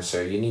and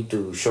answer, you need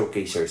to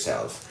showcase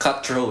yourself.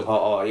 Cutthroat.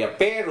 Oo, yeah.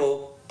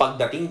 Pero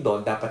pagdating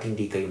doon, dapat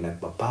hindi kayo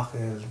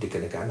nagpapakil, hindi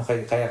ka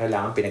kaya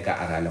kailangan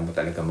pinag-aaralan mo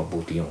talaga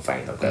mabuti yung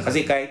final.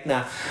 Kasi kahit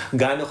na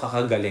gaano ka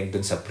kagaling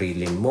doon sa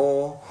prelim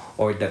mo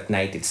or that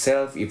night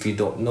itself, if you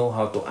don't know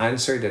how to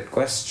answer that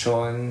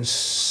questions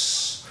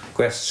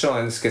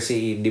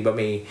kasi di ba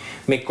may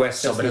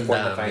questions Sobrang before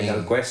the dami.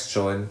 final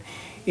question,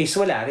 is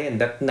wala rin.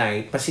 That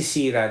night,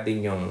 masisira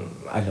din yung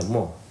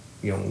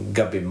yung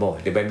gabi mo.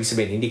 Di ba? Ibig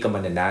sabihin, hindi ka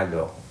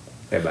mananalo.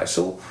 Di ba?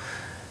 So,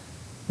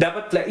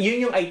 dapat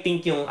yun yung I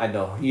think yung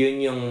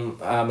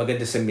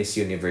maganda sa Miss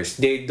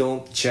Universe. They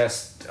don't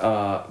just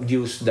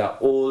use the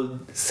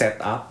old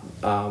setup.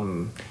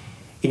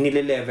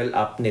 Inile-level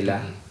up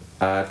nila.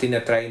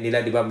 Tinatry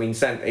nila, 'di ba?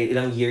 Minsan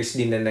ilang years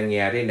din na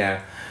nangyari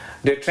na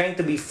they're trying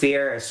to be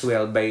fair as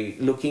well by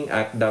looking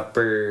at the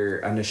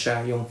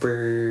yung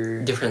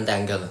per Different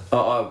angle.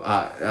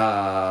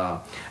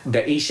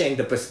 the Asia and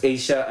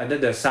the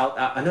the South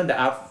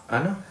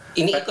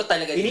Iniikot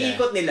talaga nila.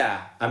 Iniikot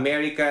nila.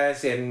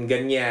 Americas and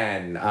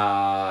ganyan.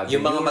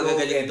 Yung mga Europe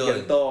magagaling and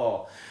doon.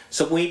 ganito.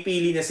 So,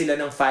 pumipili na sila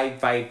ng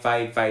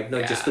 5-5-5-5,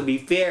 no? Yeah. Just to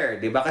be fair.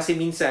 Diba? Kasi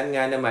minsan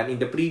nga naman,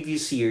 in the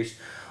previous years,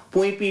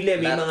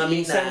 pumipili. May mga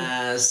minsan,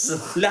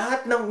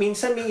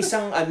 minsan may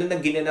isang na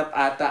ginanap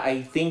ata, I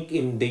think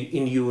in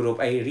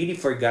Europe, I really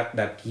forgot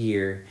that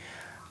year.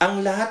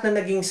 Ang lahat na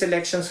naging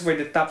selections for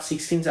the top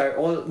 16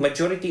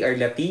 majority are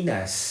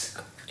Latinas.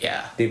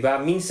 Yeah. Diba?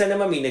 Minsan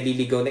naman may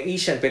naliligaw na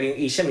Asian, pero yung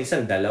Asian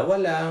minsan 2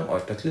 lang o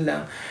 3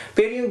 lang.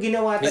 Pero yung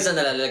ginawa Minsan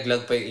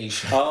nalalaglag pa yung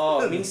Asia. Oo,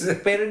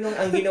 pero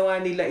ang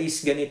ginawa nila is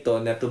ganito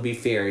na to be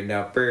fair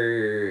na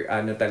per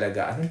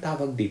talaga, anong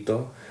tawag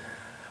dito?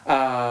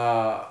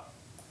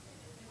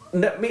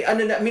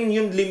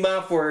 Yung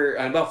 5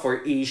 for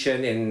Asian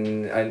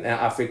and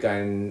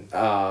African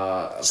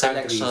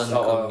Selection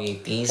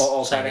committees.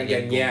 Oo, parang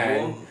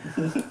ganyan.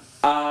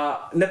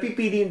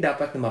 Napipili yung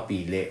dapat na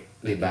mapili,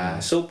 'di ba?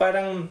 So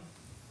parang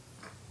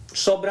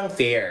sobrang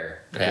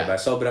fair, 'di ba?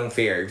 Sobrang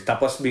fair.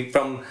 Tapos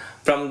from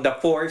the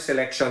 4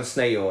 selections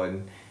na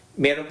 'yon,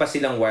 meron pa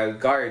silang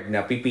wild card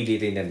na pipili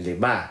rin ng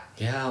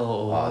 5. Yeah,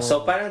 oo.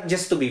 So parang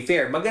just to be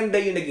fair, maganda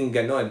yung naging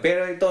ganon.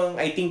 Pero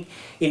itong, I think,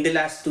 in the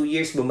last 2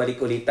 years,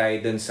 bumalik ulit tayo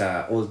dun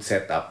sa old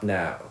setup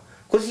na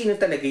kung sino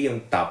talaga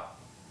yung top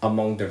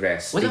among the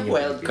rest. Walang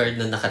wild card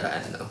na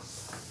nakaraan, no?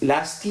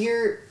 Last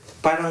year,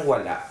 parang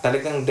wala.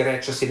 Talagang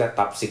diretso sila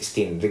top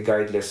 16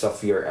 regardless of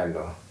your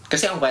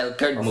Kasi ang wild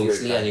card Of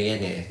mostly your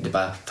time. yan di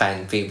ba?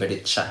 Fan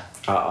favorite siya.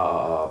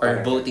 Or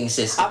parang voting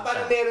system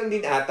parang siya. meron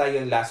din ata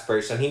yung last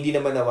person. Hindi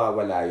naman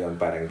nawawala yon,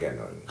 parang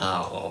ganon.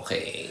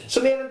 Okay.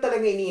 So meron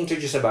talaga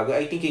ini-introduce na bago.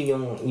 I think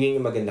yun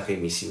yung maganda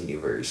kay Miss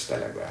Universe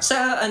talaga.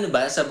 Sa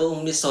sa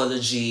buong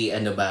Missology,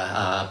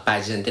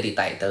 pageantry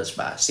titles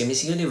ba? Si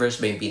Miss Universe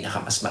ba yung pinaka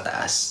mas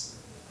mataas?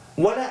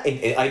 Wala,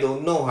 I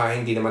don't know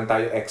hindi naman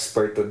tayo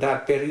expert to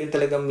that, pero yung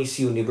talagang Miss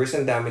Universe,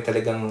 ang dami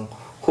talagang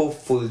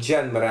hopeful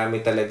dyan,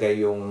 marami talaga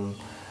yung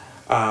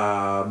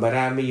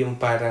marami yung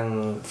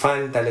parang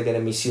fan talaga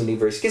ng Miss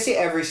Universe, kasi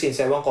ever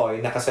since, ewan ko,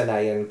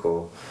 nakasanayan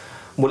ko,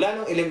 mula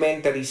nung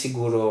elementary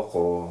siguro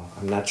ako,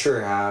 I'm not sure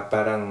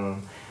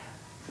parang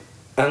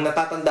ang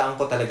natatandaan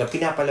ko talaga,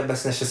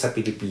 pinapalabas na siya sa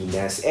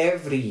Pilipinas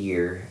every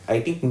year.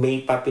 I think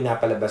May pa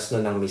pinapalabas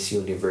nun ng Miss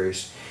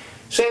Universe.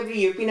 So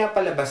every year,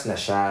 pinapalabas na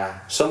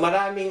siya. So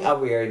maraming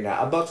aware na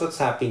about what's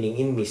happening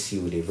in Miss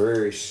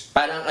Universe.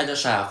 Parang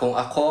siya, kung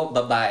ako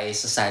babae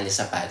sasali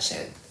sa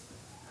pageant,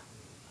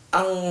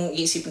 ang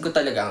iisipin ko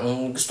talaga,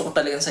 ang gusto ko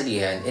talagang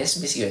salihan is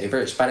Miss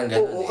Universe. Parang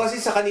Oo, gano'n kasi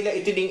sa kanila,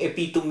 ito yung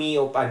epitome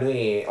of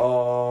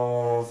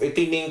ito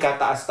yung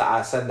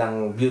kataas-taasan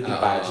ng beauty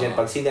pageant.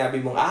 Pag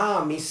sinabi mong,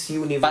 Miss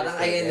Universe. Parang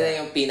ayun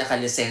na yung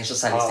pinaka-lisensyo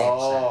sa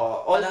lisensya.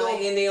 Parang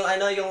ayun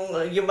na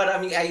yung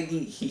maraming ID.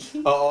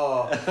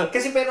 Oo.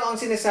 Kasi pero ang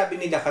sinasabi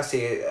nila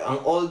kasi,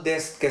 ang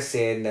oldest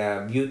kasi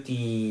na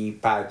beauty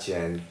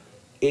pageant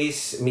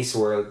is Miss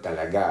World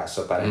talaga.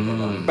 So parang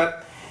ganun.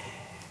 But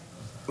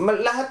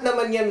lahat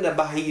naman yan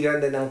nabahiran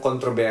na ng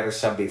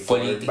kontrobersya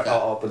before. Politika.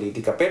 Oo,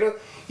 politika. Pero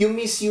yung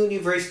Miss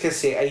Universe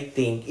kasi, I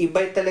think,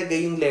 iba talaga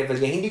yung level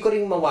niya. Hindi ko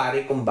rin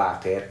mawari kung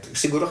bakit.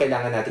 Siguro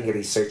kailangan natin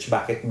i-research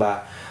bakit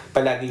ba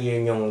palagi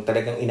yun yung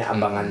talagang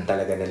inaabangan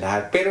talaga na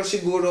lahat. Pero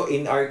siguro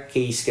in our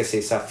case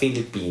kasi sa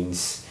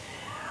Philippines,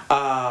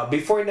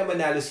 before na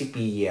manalo si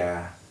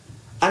Pia,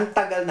 ang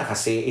tagal na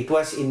kasi. It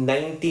was in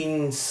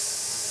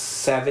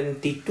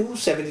 1972,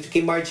 72,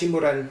 kay Margie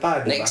Moran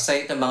pa, di ba?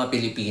 Na-excite ang mga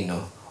Pilipino.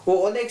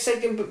 Oo,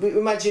 na-excite yung,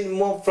 imagine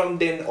mo from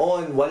then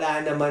on, wala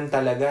naman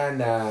talaga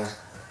na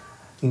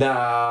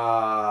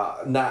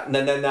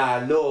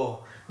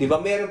nanalo. Di ba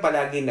meron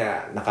palagi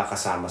na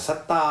nakakasama sa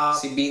top.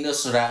 Si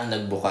Venus Ra ang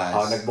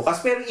nagbukas.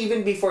 Nagbukas. Pero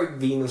even before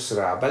Venus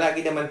Ra,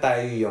 palagi naman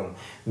tayo yung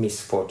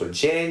Miss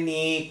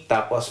Photogenic,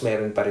 tapos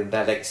meron pa rin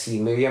like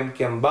si Miriam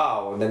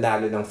Kiambao,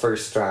 nanalo ng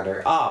first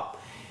runner-up.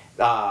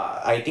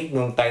 I think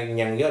nung time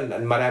niyang yun,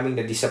 maraming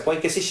na-disappoint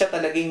kasi siya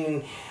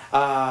talagang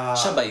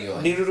siya ba yun?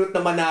 nirurut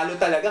na manalo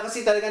talaga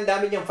kasi talagang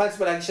dami niyang fans,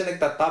 palagi siya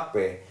nagtatop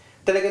eh.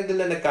 Talagang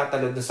doon na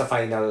nagkatalo doon sa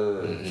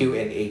final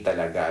Q&A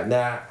talaga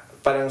na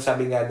parang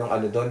sabi nga nung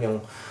doon, yung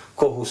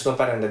co-host nung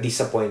parang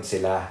na-disappoint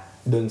sila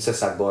doon sa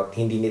sagot.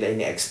 Hindi nila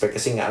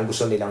ina-expect kasi nga ang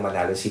gusto nilang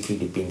manalo si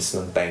Philippines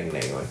nung time na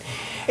yun.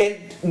 And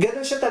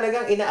gano'n siya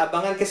talagang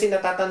inaabangan kasi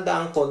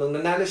natatandaan ko nung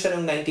nanalo siya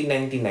noong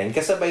 1999,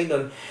 kasabay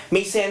nun,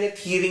 may Senate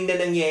hearing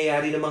na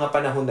nangyayari ng mga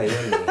panahon na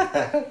yun eh.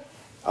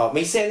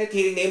 May Senate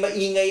hearing na yun,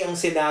 maingay ang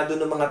Senado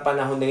ng mga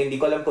panahon na yun.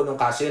 Hindi ko alam kung nung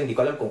kaso yun, hindi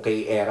ko alam kung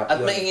kay ERAP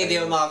At yun. maingay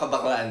din yung mga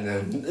kabaklaan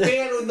nun.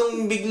 Pero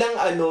nung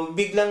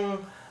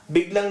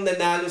biglang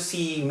nanalo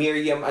si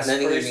Miriam as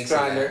Nanigiling first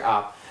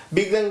runner-up,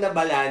 biglang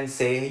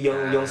nabalanse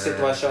yung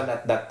sitwasyon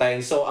at that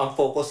time. So, ang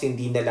focus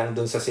hindi na lang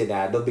dun sa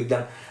Senado.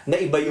 Biglang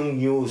naiba yung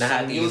news.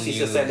 Nahati Yung news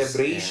is a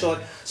celebration.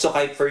 Yeah. So,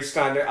 kahit first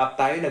runner-up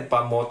tayo,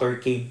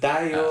 nagpa-motorcade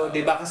tayo.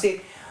 Diba? Kasi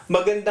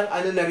magandang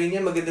na rin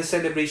yan, magandang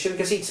celebration.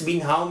 Kasi it's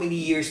been how many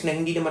years na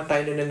hindi naman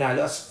tayo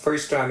nanalo as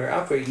first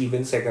runner-up or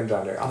even second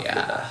runner-up. Yeah.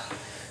 Diba?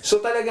 So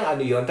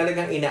talagang yun,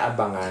 talagang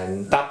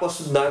inaabangan.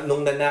 Tapos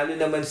nung nanalo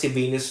naman si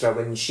Venus Ra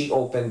when she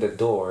opened the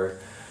door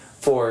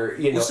for,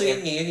 Gusto yun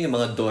ngayon yung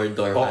mga door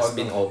has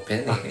been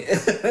open eh.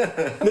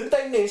 Noong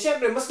time na yun,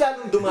 syempre, mas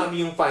lalong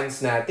dumami yung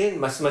fans natin.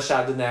 Mas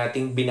masyado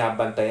nating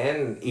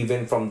binabantayan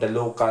even from the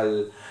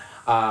local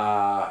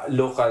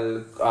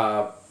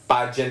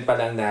pageant pa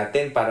lang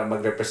natin para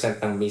mag-represent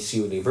ng Miss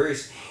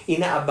Universe.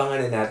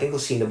 Inaabangan na natin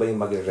kung sino ba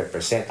yung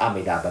mag-represent.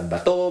 May laban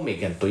ba to?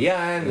 May ganito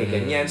yan? May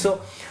ganyan.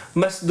 So,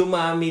 mas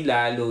dumami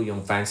lalo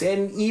yung fans.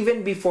 And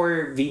even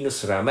before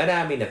Venus Ra,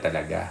 marami na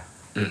talaga.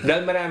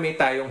 Dahil marami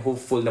tayong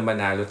hopeful na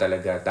manalo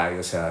talaga tayo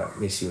sa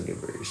Miss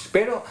Universe.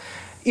 Pero,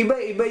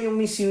 iba-iba yung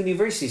Miss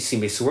Universe. Si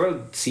Miss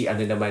World, si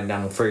naman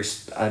ng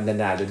first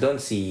nanalo doon,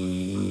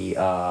 si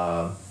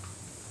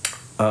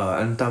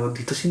anong tawag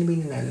dito? Sino ba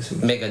yung nanalo sa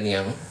Megan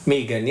Young.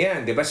 Megan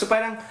yan, di ba? So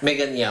parang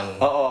Megan Young.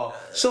 Oo.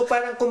 So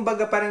parang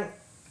kumbaga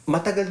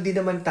matagal din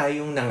naman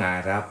tayong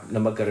nangarap na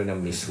magkaroon ng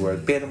Miss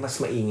World pero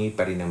mas maingay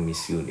pa rin ang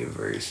Miss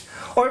Universe.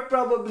 Or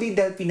probably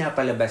dahil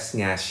pinapalabas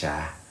nga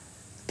siya,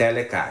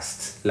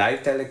 live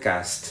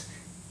telecast,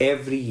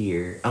 every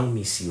year ang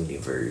Miss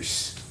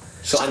Universe.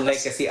 So unlike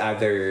kasi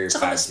other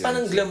Tsaka mas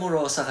parang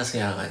glamorosa kasi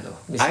ang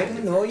Miss I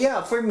don't know. Yeah,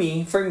 for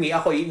me,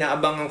 ako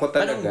inaabangan ko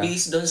talaga. Parang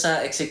based doon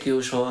sa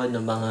execution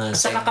ng mga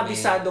Sa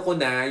kakabisado ko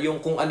na yung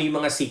kung ano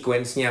yung mga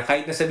sequence niya,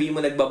 kahit na sabihin mo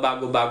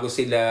nagbabago-bago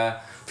sila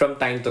from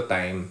time to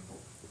time,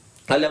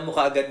 alam mo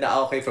kaagad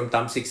na okay, from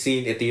top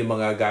 16, ito yung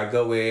mga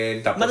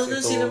gagawin. Tapos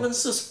marunong sila man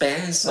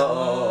suspense.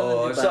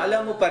 Oo. Diba? So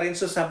alam mo pa rin,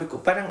 so sabi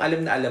ko, parang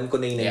alam ko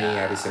na yung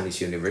nangyayari sa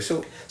Miss Universe.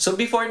 So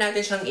before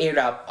natin siyang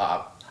i-wrap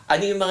up,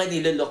 ano yung mga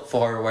nilo-look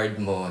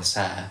forward mo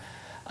sa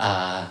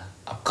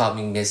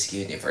upcoming Miss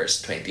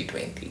Universe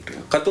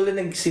 2022? Katulad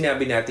ng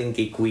sinabi natin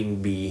kay Queen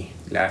B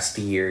last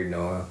year,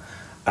 no?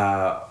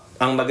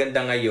 Ang maganda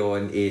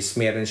ngayon is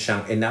meron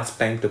siyang enough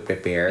time to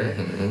prepare.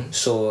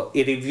 So,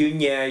 i-review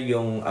niya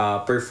yung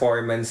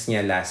performance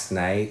niya last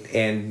night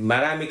and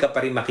marami ka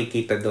pa rin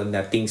makikita doon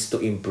na things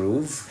to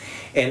improve.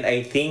 And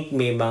I think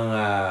may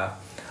mga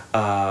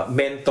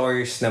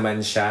mentors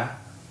naman siya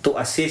to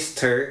assist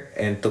her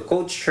and to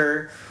coach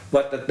her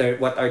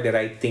what are the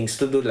right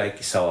things to do, like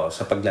sa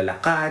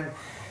paglalakad.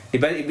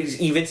 Diba?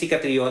 Even si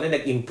Catriona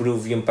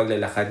nag-improve yung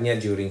paglalakad niya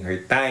during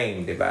her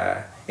time,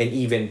 diba? And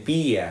even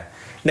Pia.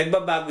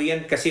 Nagbabago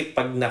yan kasi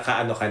pag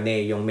nakaano ka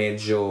na yung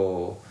medyo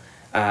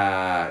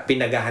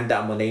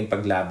pinaghahandaan mo na yung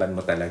paglaban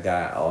mo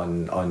talaga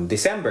on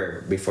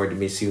December before the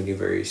Miss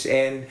Universe.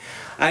 And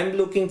I'm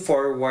looking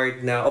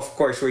forward na, of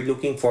course, we're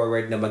looking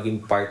forward na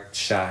maging part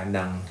siya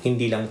ng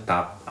hindi lang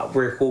top.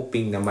 We're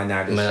hoping na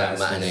manalo siya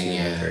as Miss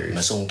Universe.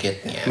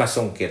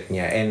 Masungkit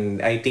niya.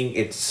 And I think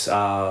it's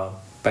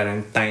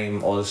parang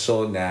time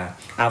also na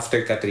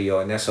after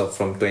Catriona, so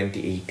from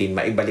 2018,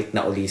 maibalik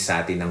na uli sa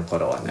atin ng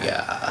corona.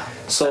 Yeah.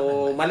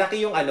 So,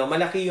 malaki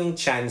yung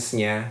chance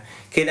niya.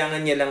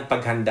 Kailangan niya lang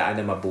paghandaan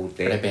na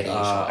mabuti.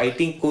 Preparation. I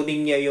think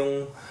kunin niya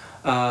yung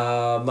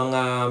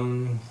mga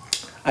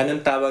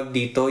anong tawag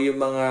dito, yung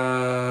mga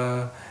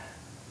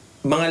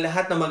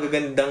lahat ng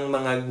magagandang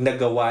mga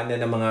nagawa na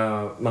ng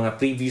mga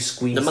previous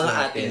queens Ng mga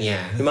natin. ate niya.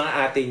 Yung mga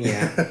ate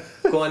niya.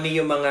 Kung ano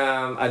yung mga,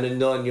 ano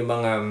nun, yung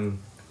mga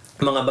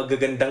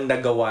magagandang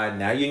nagawa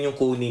na, yun yung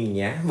kunin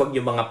niya. Huwag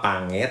yung mga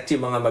pangit,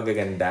 yung mga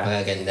magaganda.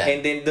 Magaganda.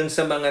 And then, dun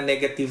sa mga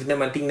negative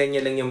naman, tingnan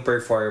niya lang yung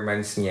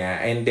performance niya.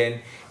 And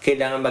then,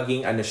 kailangan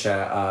maging,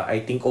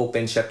 I think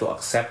open siya to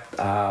accept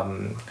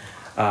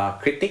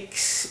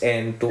critics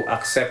and to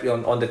accept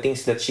on the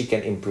things that she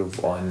can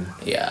improve on.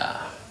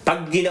 Yeah.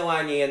 Pag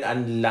ginawa niya yan,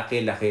 ang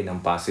laki-laki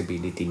ng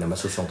possibility na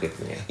masusungkit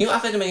niya. Yung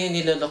akin naman yung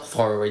nilolook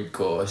forward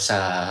ko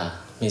sa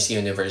Miss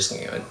Universe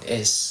ngayon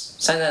is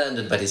sana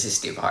nandun pa rin si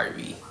Steve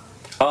Harvey.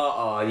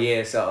 Oo,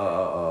 yes,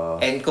 oo.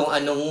 And kung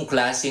anong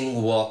klaseng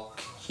walk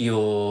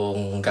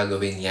yung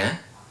gagawin niya.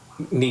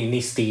 Ni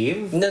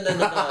Steve? No,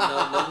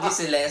 ni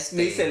Celeste.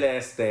 Ni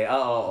Celeste,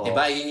 oo.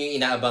 Diba, yun yung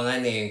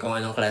inaabangan kung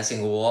anong klaseng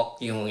walk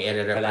yung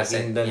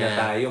i-represent Palaging doon na niya.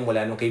 tayo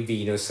mula nung kay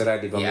Venus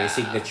Ra, di ba? May Yeah.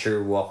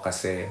 signature walk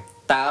kasi.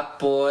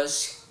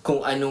 Tapos,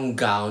 kung anong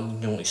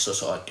gown yung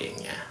isusuotin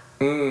niya.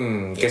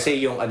 Kasi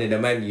yung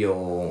naman,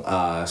 yung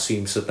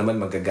swimsuit naman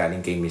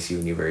magagaling kay Miss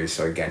Universe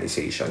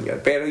organization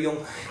yun. Pero yung,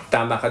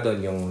 tama ka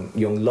doon,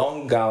 yung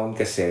long gown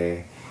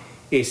kasi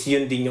is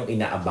yun din yung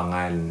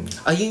inaabangan.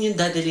 Ayun yung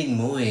dadalhin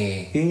mo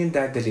Yun yung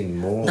dadalhin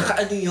mo.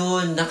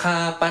 yun,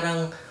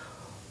 parang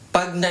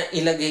pag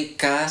nailagay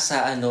ka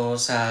sa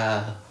sa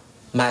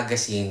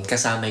magazine,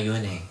 kasama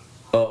yun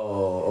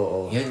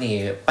Oo. Yun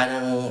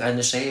parang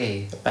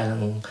siya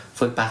parang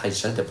full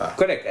package siya, diba?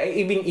 Correct.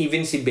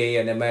 Even si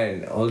Bea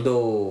naman,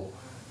 although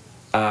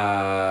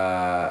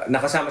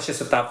nakasama siya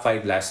sa top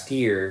 5 last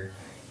year,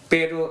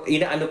 pero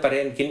inaano pa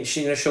rin,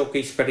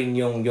 showcase pa rin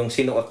yung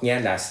sinuot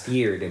niya last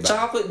year, di ba?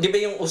 Tsaka, di ba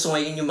yung uso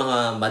ngayon yung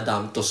mga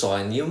Madame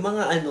Tussauds, yung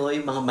mga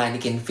yung mga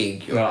mannequin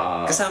figure.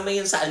 Kasama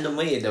yun sa mo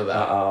di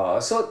ba?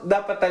 So,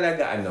 dapat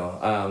talaga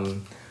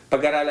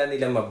pag-aralan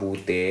nila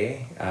mabuti.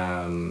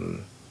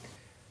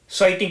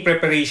 So, I think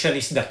preparation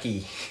is the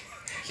key.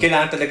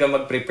 Kailangan talaga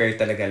mag-prepare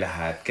talaga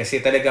lahat. Kasi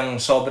talagang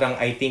sobrang,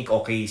 I think,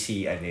 okay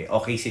si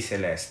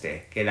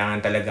Celeste.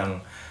 Kailangan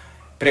talagang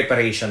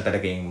preparation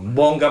talaga yung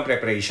bonggang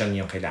preparation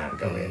yung kailangan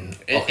gawin.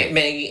 Okay.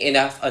 May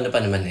enough pa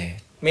naman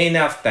May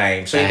enough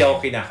time. So, hindi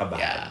ako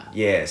kinakabahan. Yeah.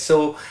 Yes.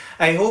 So,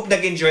 I hope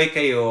nag-enjoy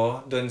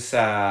kayo dun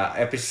sa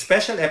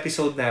special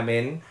episode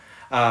namin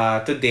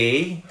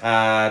today.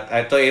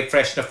 Ito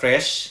fresh na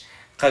fresh.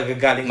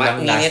 Kagagaling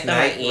lang last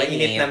night.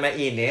 Mainit na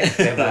mainit.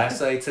 Diba?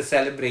 So, it's a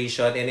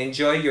celebration. And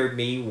enjoy your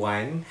May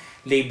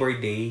 1 Labor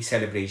Day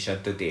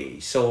celebration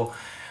today. So,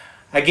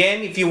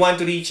 again, if you want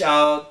to reach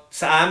out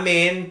sa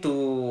amin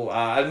to,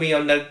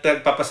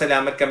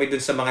 nagpapasalamat kami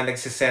dun sa mga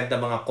nagsisend ng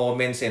mga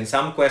comments and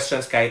some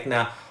questions kahit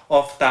na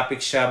off-topic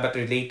siya but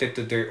related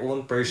to their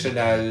own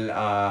personal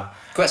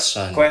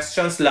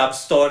questions, love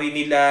story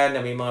nila na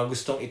may mga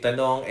gustong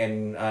itanong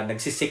and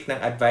nagsisik ng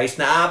advice.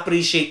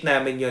 Na-appreciate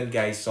namin yon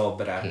guys,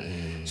 sobra.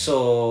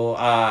 So,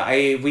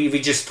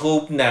 we just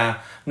hope na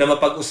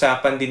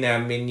mapag-usapan din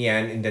namin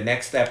yan in the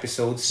next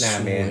episodes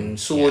namin.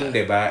 Soon,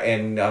 diba?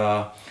 And,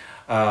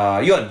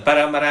 yun,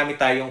 para marami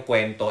tayong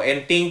kwento.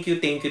 And thank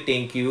you.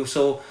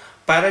 So,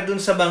 para dun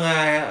sa mga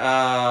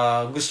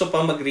gusto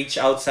pang mag-reach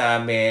out sa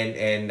amin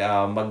and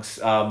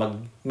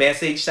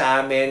mag-message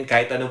sa amin,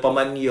 kahit ano pa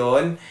man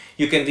yun,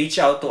 you can reach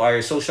out to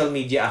our social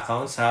media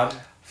accounts,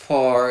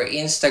 For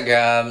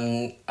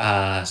Instagram,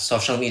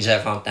 social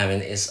media account namin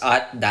is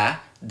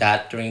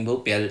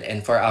 @the.rainbowpill,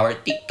 and for our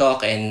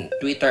TikTok and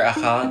Twitter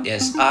account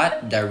is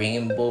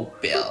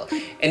 @the_rainbowpill.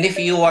 And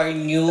if you are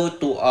new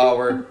to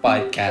our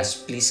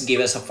podcast, please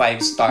give us a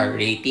 5-star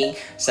rating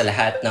sa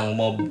lahat ng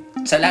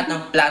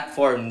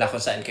platform na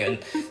kung saan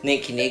kayo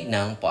nakikinig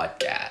ng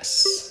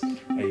podcast.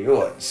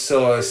 Ayun.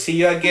 So,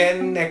 see you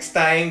again next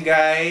time,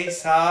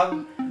 guys.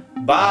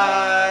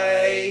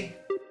 Bye!